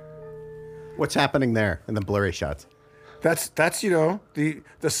 What's happening there in the blurry shots? That's the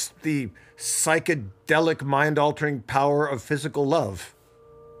psychedelic mind-altering power of physical love.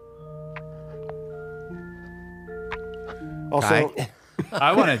 Also,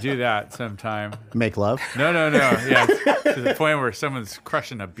 I want to do that sometime. Make love? No. Yeah, to the point where someone's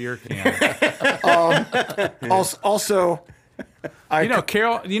crushing a beer can. Also,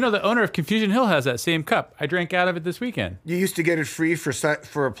 Carol, the owner of Confusion Hill has that same cup. I drank out of it this weekend. You used to get it free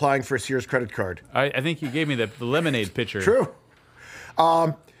for applying for a Sears credit card. I think you gave me the lemonade pitcher. True.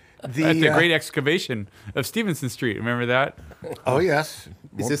 At the Great Excavation of Stevenson Street. Remember that? Oh, yes.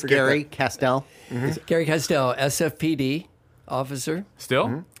 Is this Gary Castell? Mm-hmm. Gary Castell, SFPD officer.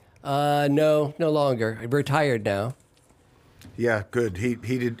 Still? No longer. Retired now. Yeah, good. He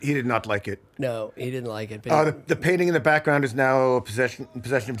did not like it. No, he didn't like it. But the painting in the background is now possession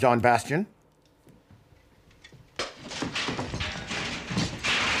of John Bastian.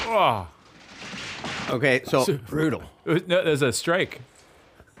 Oh. Okay, so brutal. No, there's a strike.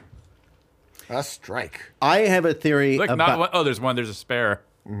 A strike. I have a theory Look, about. not one, oh, there's one. There's a spare.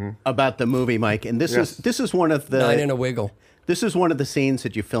 About the movie, Mike, and this is one of the 9 and a wiggle. This is one of the scenes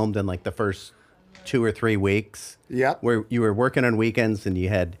that you filmed in like the first 2 or 3 weeks. Yeah. Where you were working on weekends and you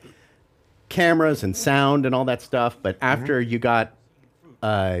had cameras and sound and all that stuff. But after you got,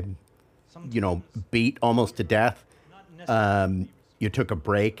 beat almost to death, you took a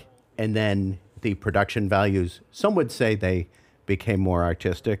break, and then the production values, some would say they became more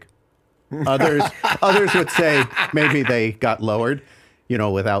artistic. Others would say maybe they got lowered,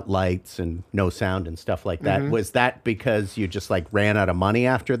 without lights and no sound and stuff like that. Mm-hmm. Was that because you just like ran out of money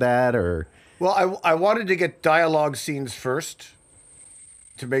after that, or? Well, I wanted to get dialogue scenes first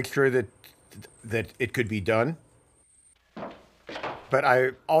to make sure that it could be done. But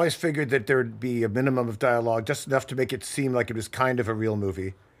I always figured that there would be a minimum of dialogue, just enough to make it seem like it was kind of a real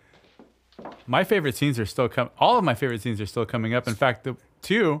movie. My favorite scenes are still coming. All of my favorite scenes are still coming up. In fact,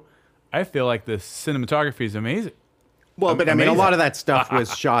 I feel like the cinematography is amazing. Well, but I mean, a lot of that stuff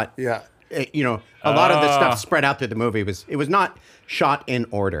was shot. Yeah. A lot of the stuff spread out through the movie. It was not shot in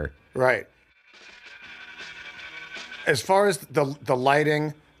order. Right. As far as the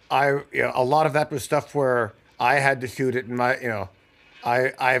lighting, a lot of that was stuff where I had to shoot it in my,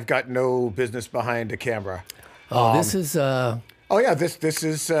 I've got no business behind a camera. Oh, this is. Oh yeah, this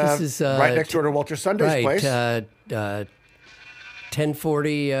is right next door to Walter Sunday's place.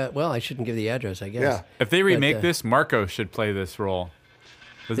 1040. Well, I shouldn't give the address, I guess. Yeah. If they remake this, Marco should play this role.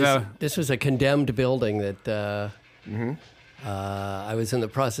 This was a condemned building that I was in the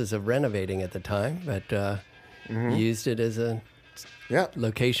process of renovating at the time, but used it as a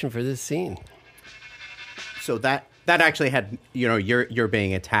location for this scene. So that actually had, you're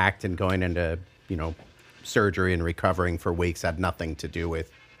being attacked and going into, surgery and recovering for weeks had nothing to do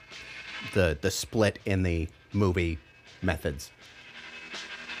with the split in the movie methods.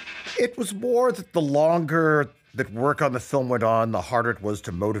 It was more that the longer that work on the film went on, the harder it was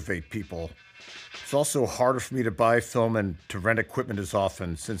to motivate people. It's also harder for me to buy film and to rent equipment as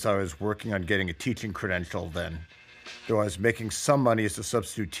often since I was working on getting a teaching credential then, though I was making some money as a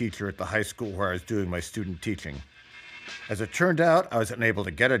substitute teacher at the high school where I was doing my student teaching. As it turned out, I was unable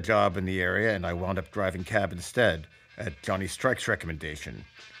to get a job in the area, and I wound up driving cab instead, at Johnny Strike's recommendation.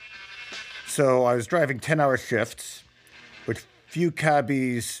 So I was driving 10-hour shifts, which few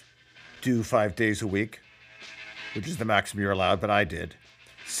cabbies do 5 days a week, which is the maximum you're allowed, but I did.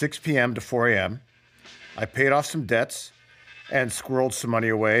 6 p.m. to 4 a.m. I paid off some debts and squirreled some money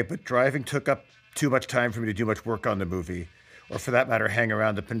away, but driving took up too much time for me to do much work on the movie or for that matter, hang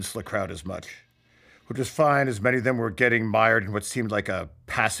around the Peninsula crowd as much. Which was fine, as many of them were getting mired in what seemed like a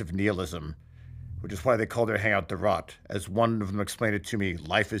passive nihilism, which is why they called their hangout the Rot. As one of them explained it to me,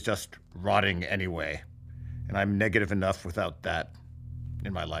 life is just rotting anyway. And I'm negative enough without that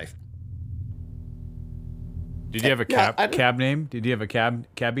in my life. Did you have a cab name? Did you have a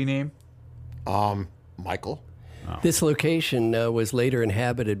cabbie name? Michael. Oh. This location was later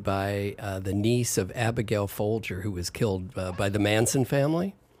inhabited by the niece of Abigail Folger, who was killed by the Manson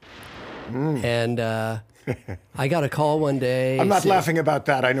family. And I got a call one day. I'm not laughing about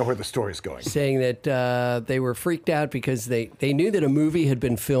that. I know where the story's going. Saying that they were freaked out because they knew that a movie had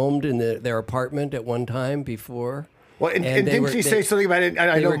been filmed in their apartment at one time before. Well, and didn't she say something about it?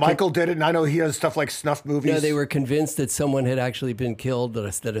 I know Michael did it, and I know he does stuff like snuff movies. No, they were convinced that someone had actually been killed,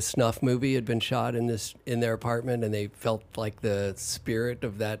 that a snuff movie had been shot in their apartment, and they felt like the spirit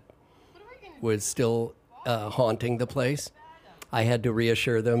of that was still haunting the place. I had to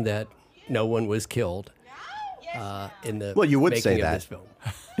reassure them that no one was killed in the you would making say of that. this film.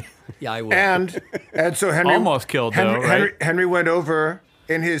 Yeah, I would. And so Henry almost killed though, right? Henry went over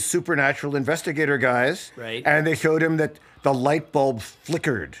in his supernatural investigator guise, right? And they showed him that the light bulb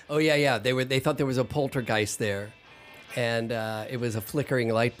flickered. Oh yeah. They thought there was a poltergeist there, and it was a flickering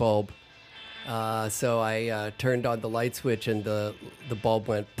light bulb. So I turned on the light switch, and the bulb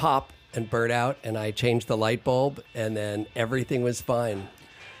went pop and burnt out, and I changed the light bulb, and then everything was fine.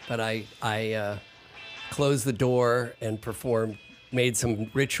 But I closed the door and made some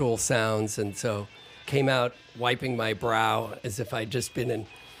ritual sounds, and so came out wiping my brow as if I'd just been in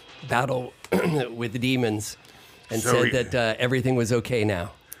battle with demons, and said that everything was okay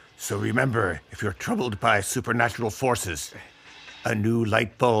now. So remember, if you're troubled by supernatural forces, a new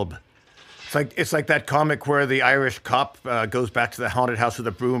light bulb. It's like that comic where the Irish cop goes back to the haunted house with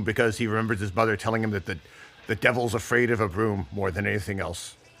a broom because he remembers his mother telling him that the devil's afraid of a broom more than anything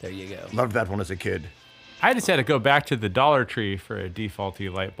else. There you go. Loved that one as a kid. I just had to go back to the Dollar Tree for a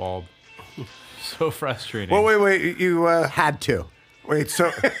defaulty light bulb. So frustrating. Well, wait. You had to. Wait, so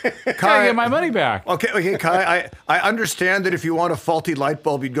Kai, get my money back. Okay, Kai. I understand that if you want a faulty light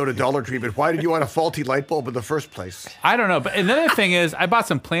bulb, you'd go to Dollar Tree. But why did you want a faulty light bulb in the first place? I don't know. But another thing is, I bought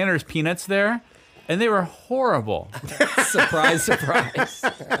some Planters peanuts there, and they were horrible. Surprise, surprise.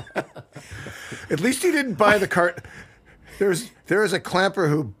 At least you didn't buy the cart. There is a clamper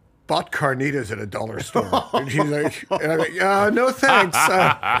who bought carnitas at a dollar store. And she's like, and I'm like, no thanks.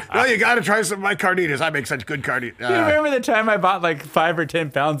 No, you got to try some of my carnitas. I make such good carnitas. You remember the time I bought like 5 or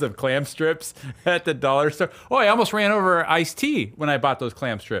 10 pounds of clam strips at the dollar store? Oh, I almost ran over iced tea when I bought those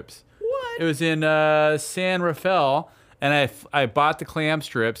clam strips. What? It was in San Rafael, and I bought the clam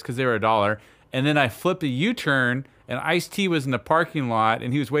strips because they were $1, and then I flipped a U-turn, and Iced Tea was in the parking lot,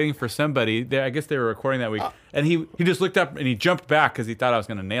 and he was waiting for somebody. I guess they were recording that week. And he just looked up, and he jumped back because he thought I was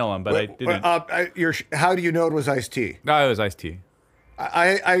going to nail him, but I didn't. How do you know it was Iced Tea? No, it was Iced Tea.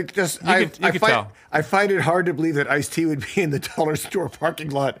 I tell. I find it hard to believe that Iced Tea would be in the dollar store parking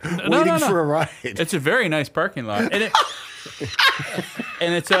lot waiting for a ride. It's a very nice parking lot, and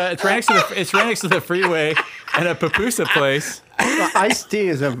it's right next to the freeway and a pupusa place. Iced Tea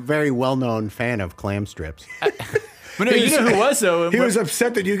is a very well-known fan of clam strips. But no, you know who was though? He was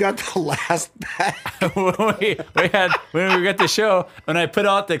upset that you got the last bag. when we got the show, when I put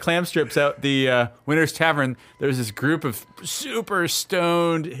out the clam strips out the Winter's Tavern, there was this group of super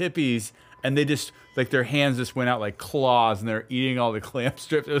stoned hippies, and they just like their hands just went out like claws, and they're eating all the clam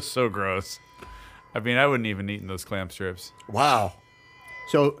strips. It was so gross. I mean, I wouldn't even eat those clam strips. Wow.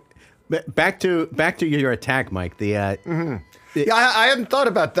 So back to your attack, Mike. Yeah, I hadn't thought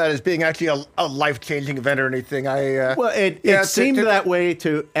about that as being actually a life-changing event or anything. It seemed that way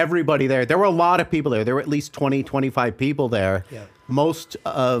to everybody there. There were a lot of people there. There were at least 20, 25 people there. Yeah. Most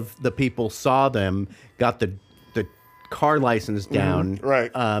of the people saw them, got the car license down.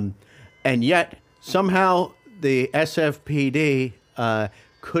 Right. And yet, somehow, the SFPD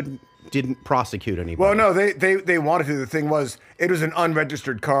didn't prosecute anybody. Well, no, they wanted to. The thing was, it was an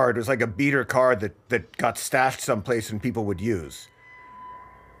unregistered car. It was like a beater car that got stashed someplace and people would use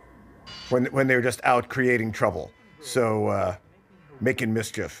when they were just out creating trouble. So making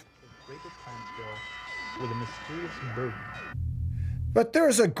mischief. With a mysterious burden. But there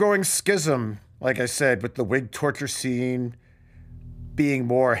is a growing schism, like I said, with the wig torture scene being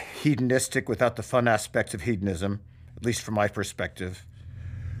more hedonistic without the fun aspects of hedonism, at least from my perspective.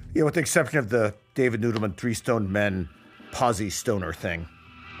 You know, with the exception of the David Noodleman Three Stoned Men posy stoner thing.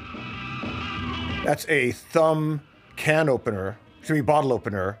 That's a thumb bottle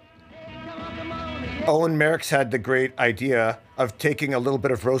opener. Owen Merrick's had the great idea of taking a little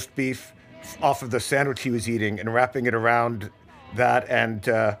bit of roast beef off of the sandwich he was eating and wrapping it around that, and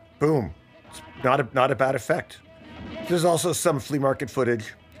boom, it's not a bad effect. There's also some flea market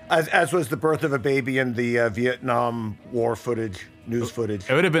footage, as was the birth of a baby and the Vietnam War footage, news footage.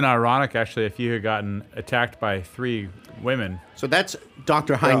 It would have been ironic, actually, if you had gotten attacked by 3 women. So that's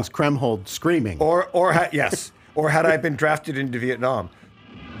Dr. Heinz Kremhold screaming. Yes, or had I been drafted into Vietnam.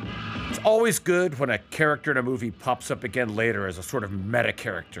 It's always good when a character in a movie pops up again later as a sort of meta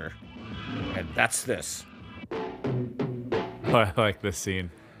character, and that's this. I like this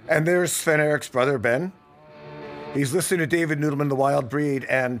scene. And there's Sven-Erik's brother, Ben. He's listening to David Nudelman, The Wild Breed,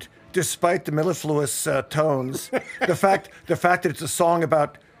 and despite the mellifluous tones, the fact that it's a song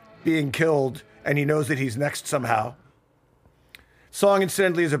about being killed and he knows that he's next somehow. Song,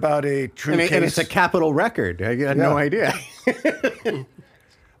 incidentally, is about a true case. And it's a Capitol record. I had no idea.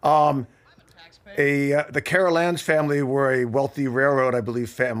 The Carolans family were a wealthy railroad, I believe,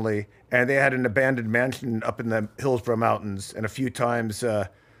 family, and they had an abandoned mansion up in the Hillsborough Mountains, and a few times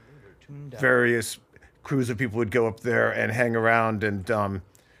various crews of people would go up there and hang around, and a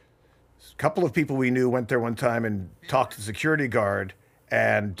couple of people we knew went there one time and talked to the security guard,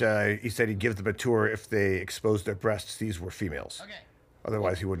 and he said he'd give them a tour if they exposed their breasts. These were females. Okay.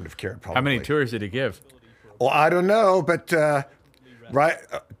 Otherwise, he wouldn't have cared, probably. How many tours did he give? Well, I don't know, but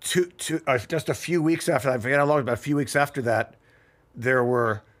just a few weeks after that, I forget how long, about a few weeks after that, there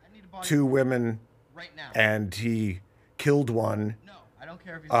were 2 women, and he killed one. No, I don't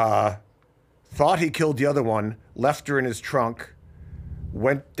care if he's thought he killed the other one, left her in his trunk,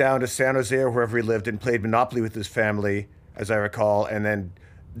 went down to San Jose or wherever he lived and played Monopoly with his family, as I recall, and then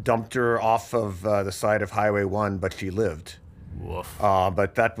dumped her off of the side of Highway 1, but she lived. Woof.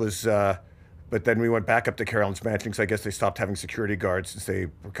 But that was... but then we went back up to Carolyn's mansion, because I guess they stopped having security guards since they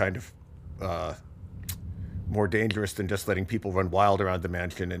were kind of more dangerous than just letting people run wild around the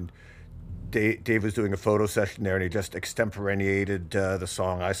mansion. And Dave was doing a photo session there, and he just extemporaneated the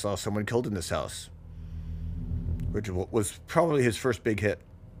song "I Saw Someone Killed in This House," which was probably his first big hit.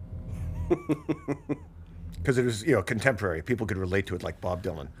 Because it was, contemporary. People could relate to it like Bob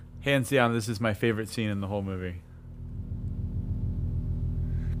Dylan. Hands down, this is my favorite scene in the whole movie.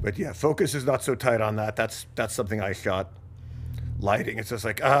 But yeah, focus is not so tight on that. That's something I shot. Lighting, it's just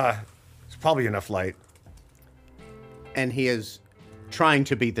like, it's probably enough light. And he is trying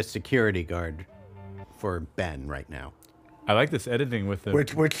to be the security guard for Ben right now. I like this editing with the...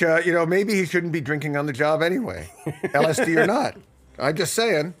 Which maybe he shouldn't be drinking on the job anyway. LSD or not. I'm just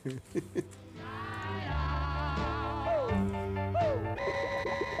saying.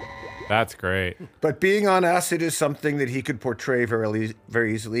 That's great. But being on acid is something that he could portray very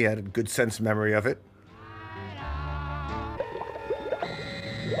easily. He had a good sense memory of it.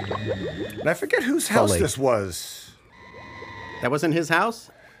 And I forget whose house this was. That wasn't his house?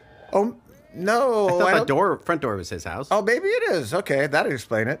 Oh, no. I thought the front door was his house. Oh, maybe it is. Okay, that'd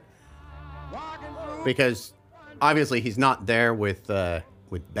explain it. Because obviously he's not there with Ben.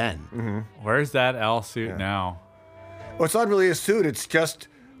 Mm-hmm. Where's that L suit now? Well, it's not really a suit. It's just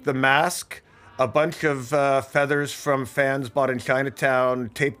the mask, a bunch of feathers from fans bought in Chinatown,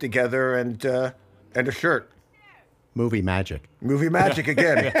 taped together, and a shirt. Movie magic. Movie magic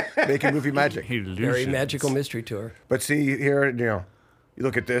again. Making movie magic. Very magical mystery tour. But see here, you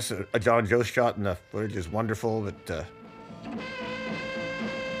look at this, a John Joe shot in the footage is wonderful, but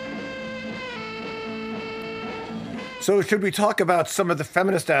so should we talk about some of the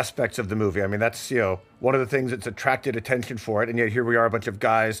feminist aspects of the movie? I mean, that's, one of the things that's attracted attention for it, and yet here we are, a bunch of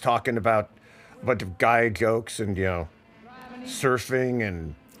guys talking about a bunch of guy jokes and, surfing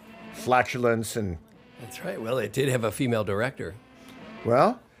and flatulence and... That's right. Well, it did have a female director.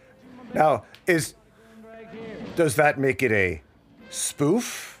 Well, now, does that make it a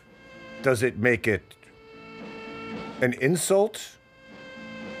spoof? Does it make it an insult?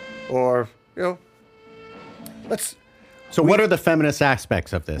 Or, So what are the feminist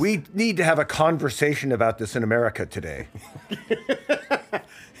aspects of this? We need to have a conversation about this in America today.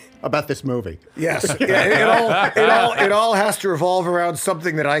 About this movie. Yes. It all has to revolve around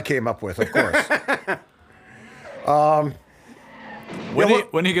something that I came up with, of course. When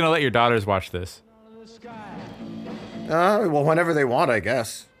are you going to let your daughters watch this? Well, whenever they want, I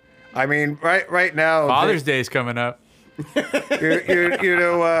guess. I mean, right now... Father's Day is coming up.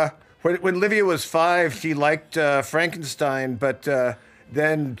 When Livia was 5, she liked Frankenstein, but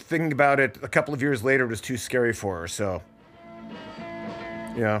then thinking about it, a couple of years later, it was too scary for her. So,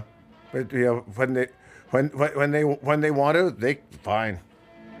 but when they want to, they fine.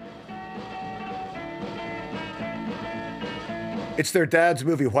 It's their dad's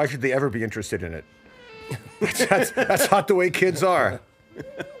movie. Why should they ever be interested in it? That's not the way kids are.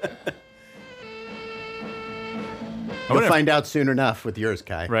 You'll find out soon enough with yours,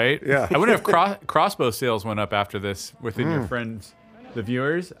 Kai. Right? Yeah. I wonder if crossbow sales went up after this within your friends, the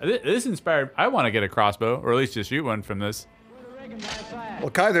viewers. This inspired. I want to get a crossbow, or at least just shoot one from this. Well,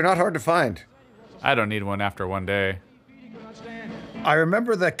 Kai, they're not hard to find. I don't need one after one day. I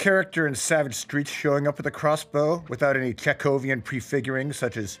remember the character in Savage Streets showing up with a crossbow without any Chekhovian prefiguring,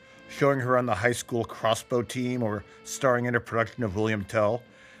 such as showing her on the high school crossbow team or starring in a production of William Tell,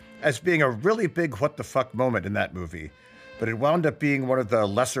 as being a really big what the fuck moment in that movie. But it wound up being one of the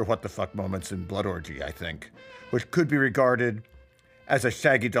lesser what the fuck moments in Blood Orgy, I think, which could be regarded as a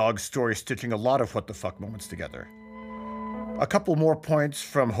Shaggy Dog story stitching a lot of what the fuck moments together. A couple more points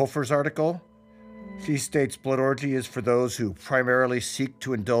from Hofer's article. She states Blood Orgy is for those who primarily seek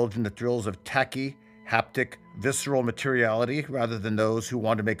to indulge in the thrills of tacky, haptic, visceral materiality rather than those who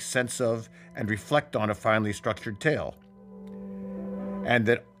want to make sense of and reflect on a finely structured tale. And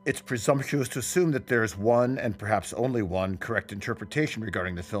that it's presumptuous to assume that there is one, and perhaps only one, correct interpretation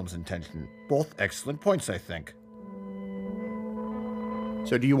regarding the film's intention. Both excellent points, I think.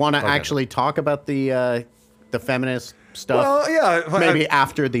 So do you want to actually talk about the feminist stuff? Well, yeah. Maybe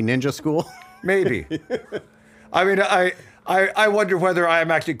after the ninja school? Maybe. I mean, I wonder whether I am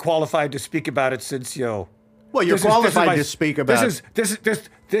actually qualified to speak about it since, Well, you're qualified to speak about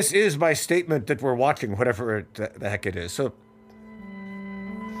This is my statement that we're watching, whatever the heck it is. So,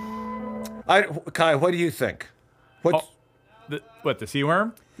 Kai, what do you think? The sea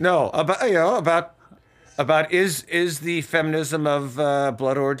worm? No, about is the feminism of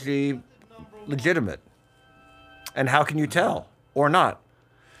Blood Orgy legitimate? And how can you tell? Or not?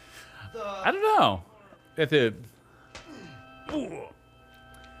 I don't know.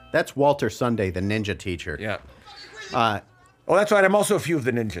 That's Walter Sunday, the ninja teacher. Yeah. That's right. I'm also a few of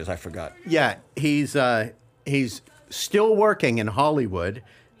the ninjas. I forgot. Yeah, he's still working in Hollywood.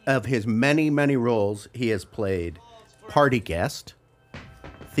 Of his many, many roles, he has played party guest,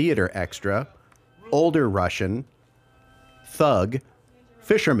 theater extra, older Russian, thug,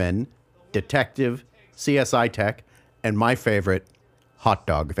 fisherman, detective, CSI tech, and my favorite, hot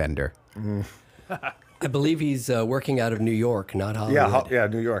dog vendor. I believe he's working out of New York, not Hollywood. Yeah,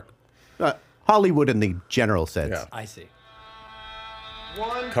 New York. Hollywood in the general sense. Yeah. I see.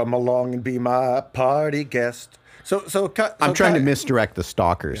 Come along and be my party guest. I'm trying to misdirect the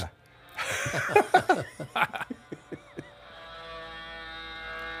stalkers. Yeah.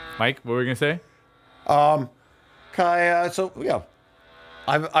 Mike, what were we going to say? Kai,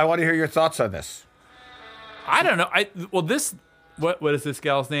 I want to hear your thoughts on this. I don't know. What is this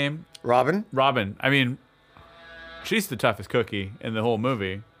gal's name? Robin? Robin. I mean, she's the toughest cookie in the whole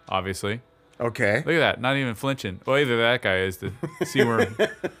movie, obviously. Okay. Look at that. Not even flinching. Well, either that guy is the sea worm.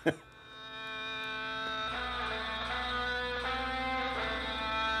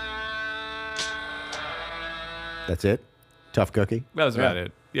 That's it? Tough cookie? That was about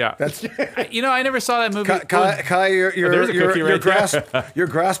it. Yeah. That's I never saw that movie. Kai, your there.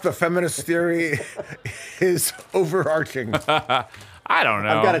 grasp of feminist theory is overarching. I don't know.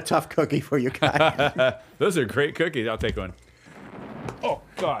 I've got a tough cookie for you, Kai. Those are great cookies. I'll take one. Oh,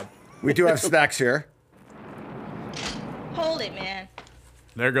 God. We do have snacks here. Hold it, man.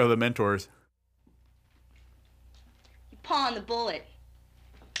 There go the mentors. You pawn the bullet.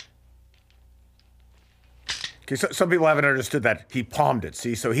 Okay, so some people haven't understood that he palmed it.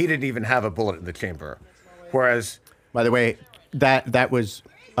 See, so he didn't even have a bullet in the chamber, whereas, by the way, that was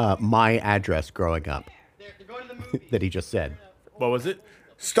my address growing up. That he just said. What was it?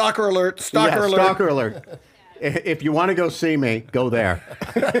 Stalker alert! Stalker alert! Stalker alert! If you want to go see me, go there.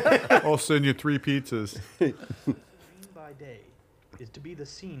 I'll send you 3 pizzas. By day is to be the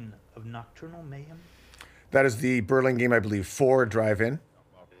scene of nocturnal mayhem. That is the Berlin game, I believe, 4 drive-in.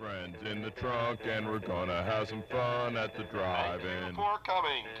 Friends in the trunk, and we're gonna have some fun at the drive-in. For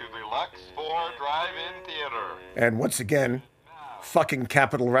coming to the Lux 4 Drive-In Theater. And once again, fucking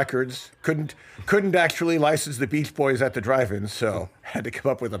Capitol Records couldn't actually license the Beach Boys at the drive-in, so had to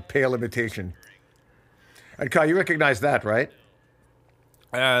come up with a pale imitation. And Kai, you recognize that, right?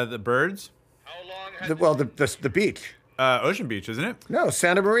 The birds? The beach. Ocean Beach, isn't it? No,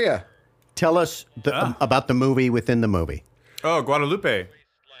 Santa Maria. Tell us about the movie within the movie. Oh, Guadalupe.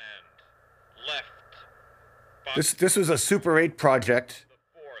 This was a Super 8 project.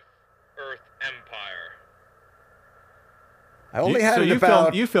 The Fourth Earth Empire. I only had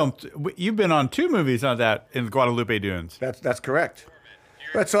You've been on 2 movies on that in the Guadalupe Dunes. That's correct.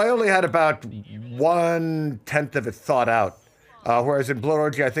 But so I only had about 1/10 of it thought out, whereas in Blood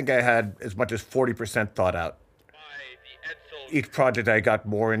Orgy I think I had as much as 40% thought out. Each project I got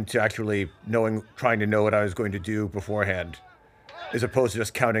more into actually trying to know what I was going to do beforehand, as opposed to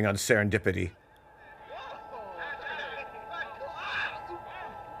just counting on serendipity.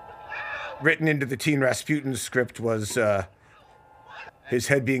 written into the Teen Rasputin script was his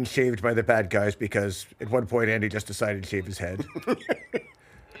head being shaved by the bad guys because at one point Andy just decided to shave his head.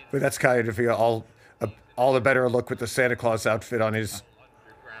 But that's kind of all the better look with the Santa Claus outfit on his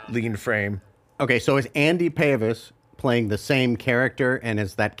lean frame. Okay, so is Andy Pavis playing the same character, and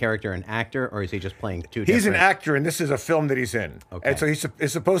is that character an actor, or is he just playing two different... He's an actor, and this is a film that he's in. Okay. And so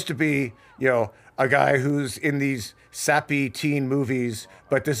he's supposed to be, a guy who's in these sappy teen movies,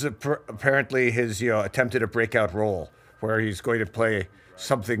 but this is apparently his, attempted a breakout role where he's going to play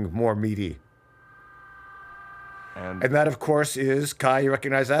something more meaty. And that, of course, is Kai. You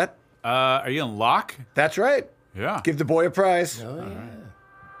recognize that? Are you in Lock? That's right. Yeah. Give the boy a prize. Oh, yeah.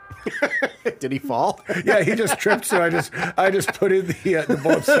 Did he fall? Yeah, he just tripped, so I just put in the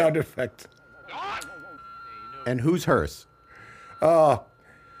bullet sound effect. And whose hearse? Well,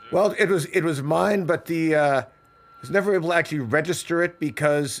 it was mine, but I was never able to actually register it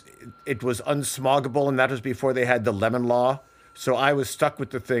because it was unsmoggable, and that was before they had the lemon law. So I was stuck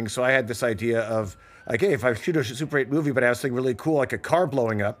with the thing. So I had this idea of, like, hey, if I shoot a Super 8 movie, but I have something really cool, like a car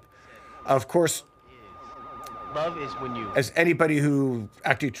blowing up, of course, love is when you... as anybody who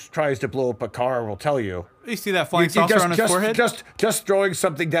actually tries to blow up a car will tell you. You see that flying saucer on his forehead? Just throwing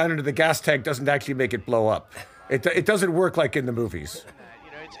something down into the gas tank doesn't actually make it blow up. It doesn't work like in the movies.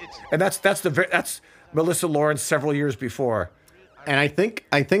 And that's Melissa Lawrence several years before. And I think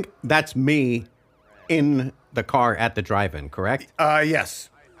that's me in the car at the drive-in, correct? Yes.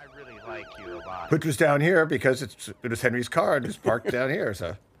 I really like you a lot. Which was down here because it was Henry's car and it was parked down here.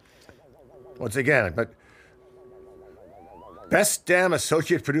 So once again, but best damn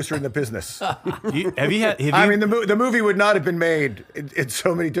associate producer in the business. I mean, the movie would not have been made in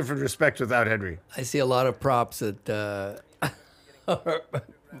so many different respects without Henry. I see a lot of props that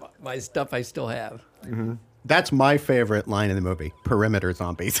my stuff I still have. Mm-hmm. That's my favorite line in the movie, perimeter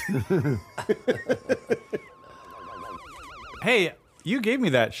zombies. Hey, you gave me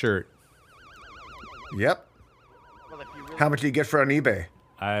that shirt. Yep. How much did you get for it on eBay?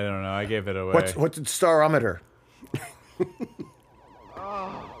 I don't know. I gave it away. What's its starometer?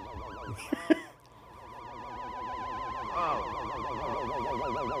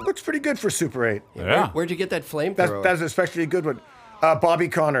 Looks pretty good for Super 8. Yeah. Where'd you get that flamethrower? That's especially a good one. Bobby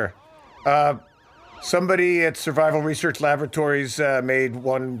Connor. Somebody at Survival Research Laboratories made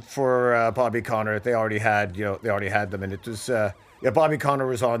one for Bobby Connor. They already had, them, and it was Bobby Connor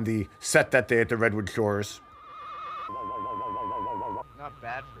was on the set that day at the Redwood Shores. Not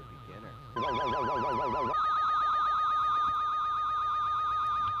bad for a beginner.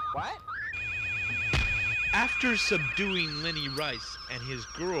 What? After subduing Lenny Rice and his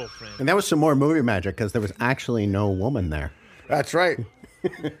girlfriend... And that was some more movie magic because there was actually no woman there. That's right.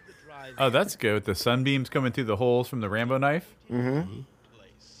 Oh, that's good. With the sunbeams coming through the holes from the Rambo knife. Mm-hmm.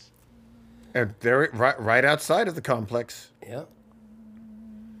 And they're right outside of the complex. Yeah.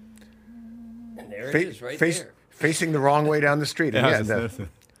 And there it is, right there. Facing the wrong way down the street. Yeah, And the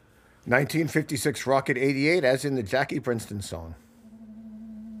 1956 Rocket 88, as in the Jackie Princeton song.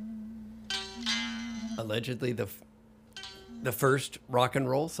 Allegedly the first rock and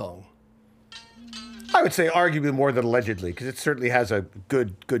roll song. I would say arguably more than allegedly, because it certainly has a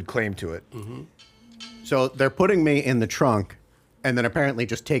good claim to it. Mm-hmm. So they're putting me in the trunk and then apparently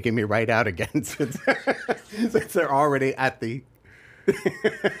just taking me right out again since they're already at the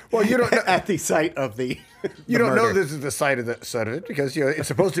well, you don't know, at the site of the you don't murder. know this is the site of it because it's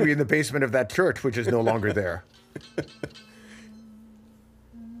supposed to be in the basement of that church, which is no longer there.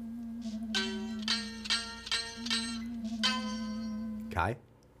 Kai?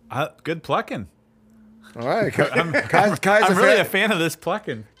 Good plucking. All right. I'm really a fan of this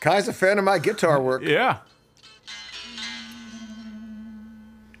plucking. Kai's a fan of my guitar work. Yeah.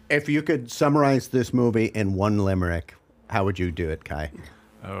 If you could summarize this movie in one limerick, how would you do it, Kai?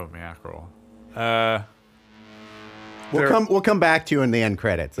 Oh, mackerel. We'll come back to you in the end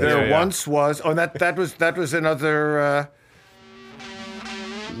credits. There once was. Oh, that was another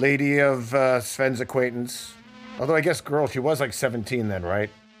lady of Sven's acquaintance. Although I guess girl, she was like 17 then, right?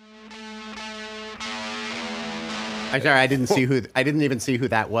 I'm sorry, I didn't even see who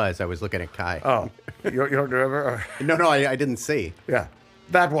that was. I was looking at Kai. Oh, you don't remember? No, I didn't see. Yeah,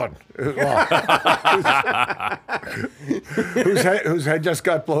 that one. Well, whose head just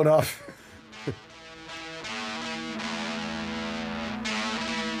got blown off.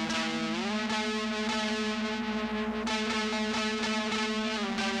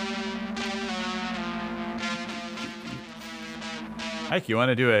 Mike, you want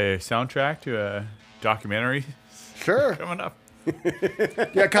to do a soundtrack to a documentary? Sure. Coming up.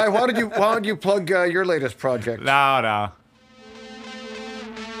 Yeah, Kai, why don't you plug your latest project? No.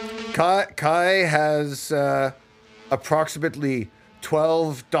 Kai has approximately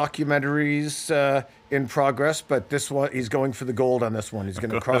 12 documentaries in progress, but this one, he's going for the gold on this one. He's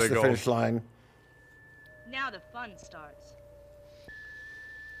going to cross the finish line. Now the fun starts.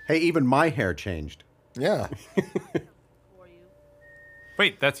 Hey, even my hair changed. Yeah.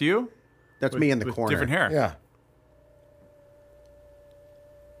 Wait, that's you? That's me in the corner. Different hair. Yeah.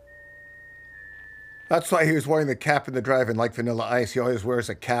 That's why he was wearing the cap in the drive-in like Vanilla Ice. He always wears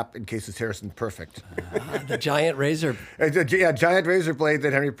a cap in case his hair isn't perfect. The giant razor. Yeah, giant razor blade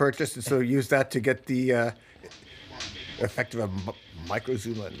that Henry purchased, and so he used that to get the effect of a micro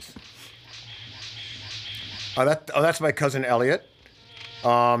zoom lens. That's my cousin Elliot.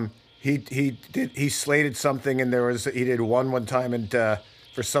 He slated something, and he did one time, and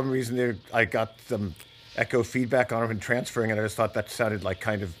for some reason I got some echo feedback on him and transferring it. I just thought that sounded like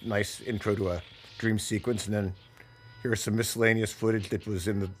kind of nice intro to a dream sequence, and then here's some miscellaneous footage that was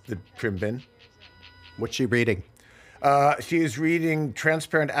in the trim bin. What's she reading? She is reading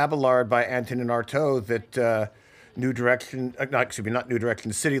Transparent Abelard by Antonin Artaud. That New Direction, not New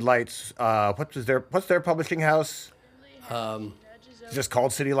Direction, City Lights. What's their publishing house? It's just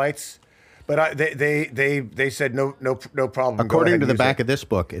called City Lights. But they said no problem. According to the back of this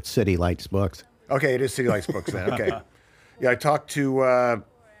book, it's City Lights Books. Okay, it is City Lights Books then. Okay. Yeah, I talked to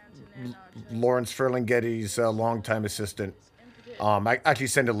Lawrence Ferlinghetti's longtime assistant. I actually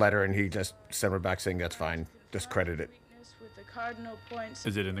sent a letter, and he just sent me back saying that's fine. Just credit it.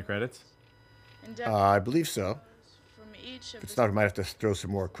 Is it in the credits? I believe so. If it's not, I might have to throw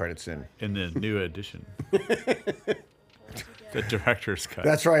some more credits in. In the new edition. The director's cut.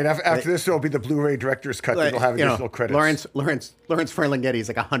 That's right. After this, there'll be the Blu-ray director's cut that'll have additional credits. Lawrence Ferlinghetti's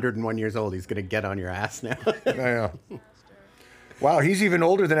like 101 years old. He's going to get on your ass now. I know. Wow, he's even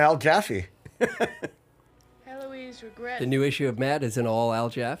older than Al Jaffe. The new issue of Mad is an all Al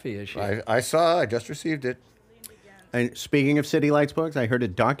Jaffe issue. I just received it. And speaking of City Lights Books, I heard a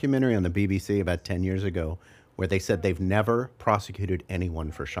documentary on the BBC about 10 years ago where they said they've never prosecuted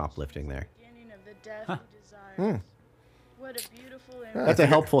anyone for shoplifting there. Hmm. That's a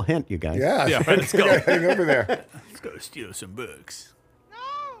helpful hint, you guys. Yeah, let's go. Hang over there. Let's go steal some books.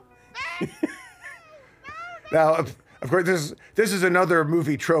 Now, of course, this is another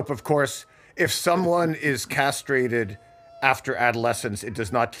movie trope, of course. If someone is castrated after adolescence, it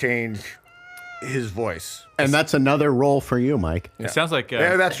does not change his voice. And that's another role for you, Mike. It sounds like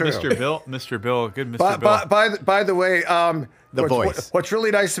that's true. Mr. Bill, good Mr. Bill. By the way, voice. What's really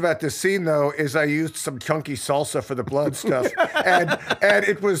nice about this scene, though, is I used some chunky salsa for the blood stuff, and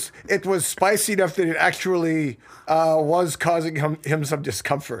it was spicy enough that it actually was causing him some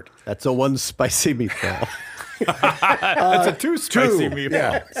discomfort. That's a one spicy meatball. It's a two spicy meatball.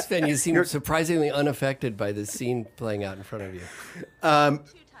 Yeah. Sven, you seem surprisingly unaffected by this scene playing out in front of you.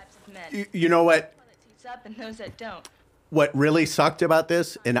 You know what? Up and those that don't. What really sucked about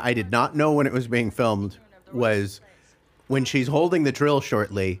this, and I did not know when it was being filmed, was when she's holding the drill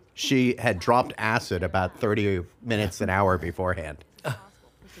shortly, she had dropped acid about 30 minutes an hour beforehand.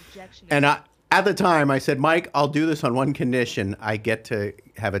 And at the time, I said, Mike, I'll do this on one condition. I get to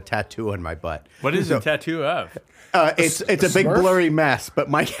have a tattoo on my butt. What is a tattoo of? It's a big blurry mess, but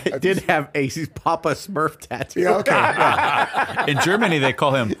Mike did have a Papa Smurf tattoo. Yeah, okay. Yeah. In Germany, they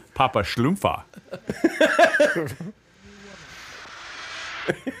call him Papa Schlumpfer.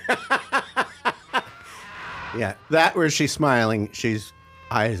 Yeah, that where she's smiling, she's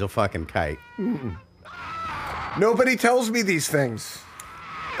high as a fucking kite. Mm-mm. Nobody tells me these things.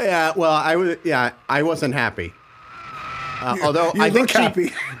 Yeah, well, I wasn't happy. Although you I think look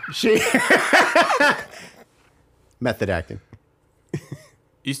happy. She method acting.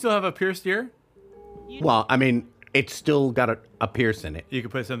 You still have a pierced ear? Well, I mean, it's still got a pierce in it. You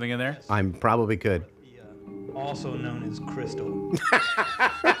could put something in there? I probably could. Also known as Crystal.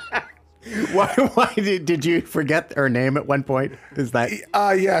 Why did you forget her name at one point? Is that?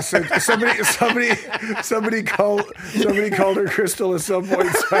 Yes. Somebody called her Crystal at some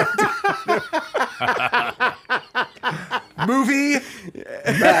point. Movie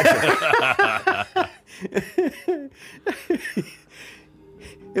magic.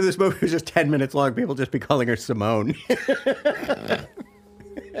 If this movie was just 10 minutes long, people would just be calling her Simone.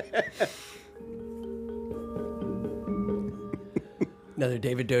 Another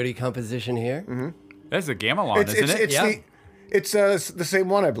David Doty composition here. Mm-hmm. That's a Gamelan, isn't it? It's the same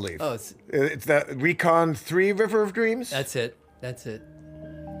one, I believe. Oh, it's that Recon 3 River of Dreams. That's it. I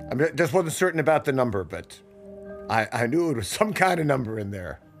mean, just wasn't certain about the number, but I knew it was some kind of number in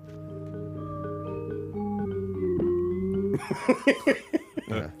there.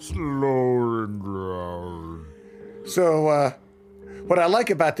 Slow and loud. So, What I like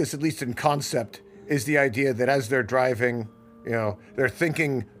about this, at least in concept, is the idea that as they're driving, they're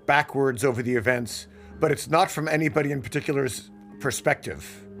thinking backwards over the events, but it's not from anybody in particular's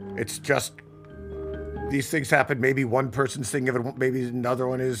perspective. It's just these things happen. Maybe one person's thinking of it, maybe another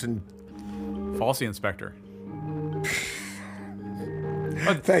one is, and Falsey Inspector.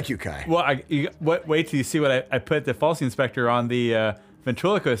 Thank you, Kai. Well, wait till you see what I put the Falsey Inspector on the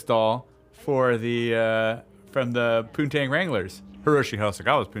ventriloquist doll for the from the Poontang Wranglers. Hiroshi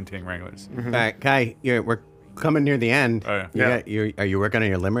Hosokawa's Poontang Wranglers. Mm-hmm. Kai, we're coming near the end. Oh, yeah. Are you working on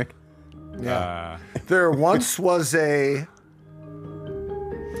your limerick? Yeah. There once was a...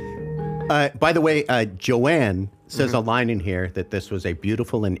 by the way, Joanne says a line in here that this was a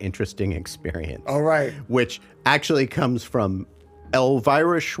beautiful and interesting experience. All right. Which actually comes from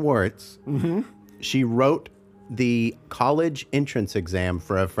Elvira Schwartz. Mm-hmm. She wrote the college entrance exam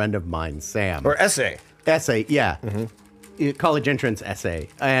for a friend of mine, Sam. Or essay. Essay, yeah. College entrance essay.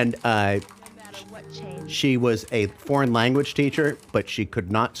 And she was a foreign language teacher, but she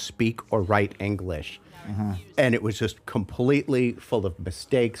could not speak or write English. And it was just completely full of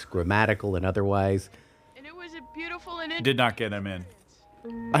mistakes, grammatical and otherwise. And it was a beautiful and Did not get him in.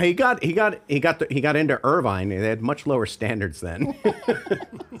 He got into Irvine. They had much lower standards then.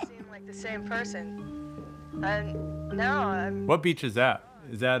 seem like the same person. And now I'm What beach is that?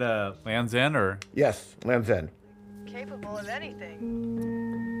 Is that Land's End or? Yes, Land's End. capable of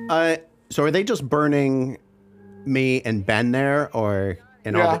anything. So are they just burning me and Ben there, or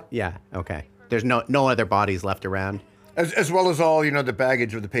yeah, okay. There's no other bodies left around. As well as all the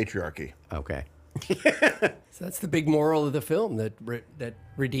baggage of the patriarchy. Okay. So that's the big moral of the film that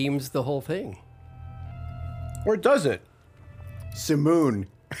redeems the whole thing. Or does it? Simoon.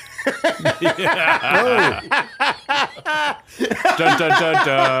 Dun, dun, dun,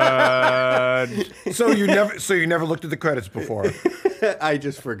 dun. So you never looked at the credits before. I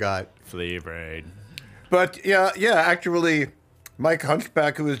just forgot. Flea Braid. But yeah, actually, Mike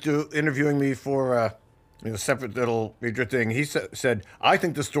Hunchback, who was interviewing me for a separate little major thing, he said, I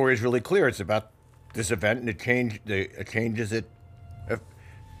think the story is really clear. It's about this event, and it changes it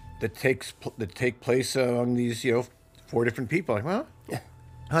that take place among these 4 different people. Like, well,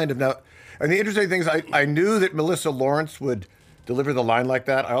 kind of. Now, and the interesting thing is, I knew that Melissa Lawrence would deliver the line like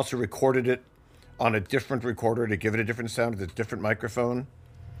that. I also recorded it on a different recorder to give it a different sound with a different microphone.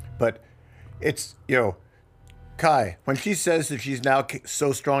 But it's, Kai, when she says that she's now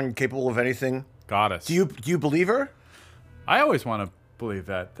so strong and capable of anything, Goddess. Do you believe her? I always want to believe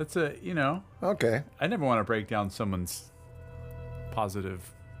that. That's Okay. I never want to break down someone's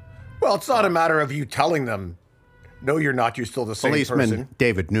positive. Well, it's not a matter of you telling them, no, you're not. You're still the same Policeman person.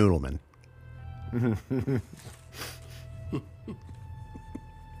 David Noodleman.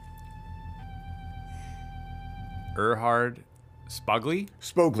 Erhard Spogli?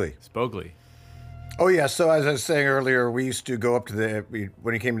 Spogli. Oh, yeah. So as I was saying earlier, we used to go up to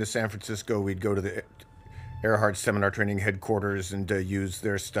when he came to San Francisco, we'd go to the Earhart Seminar Training headquarters and use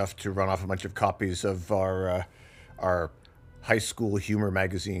their stuff to run off a bunch of copies of our high school humor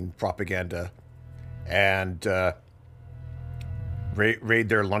magazine, Propaganda, and raid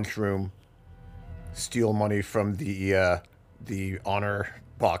their lunchroom, steal money from the honor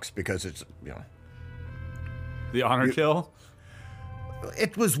box because it's the honor till.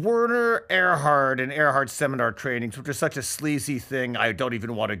 It was Werner Erhard and Erhard Seminar Trainings, which is such a sleazy thing I don't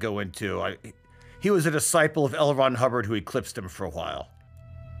even want to go into. He was a disciple of L. Ron Hubbard who eclipsed him for a while.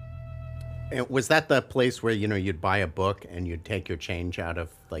 And was that the place where you'd buy a book and you'd take your change out of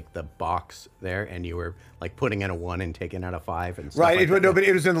like the box there, and you were like putting in a 1 and taking out a 5 and stuff? Right. Like But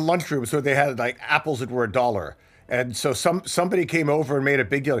it was in the lunchroom, so they had like apples that were $1. And so somebody came over and made a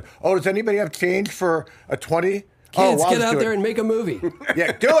big deal. Oh, does anybody have change for a 20? Kids, I'll get just out do there it. and make a movie.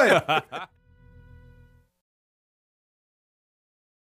 Yeah, do it.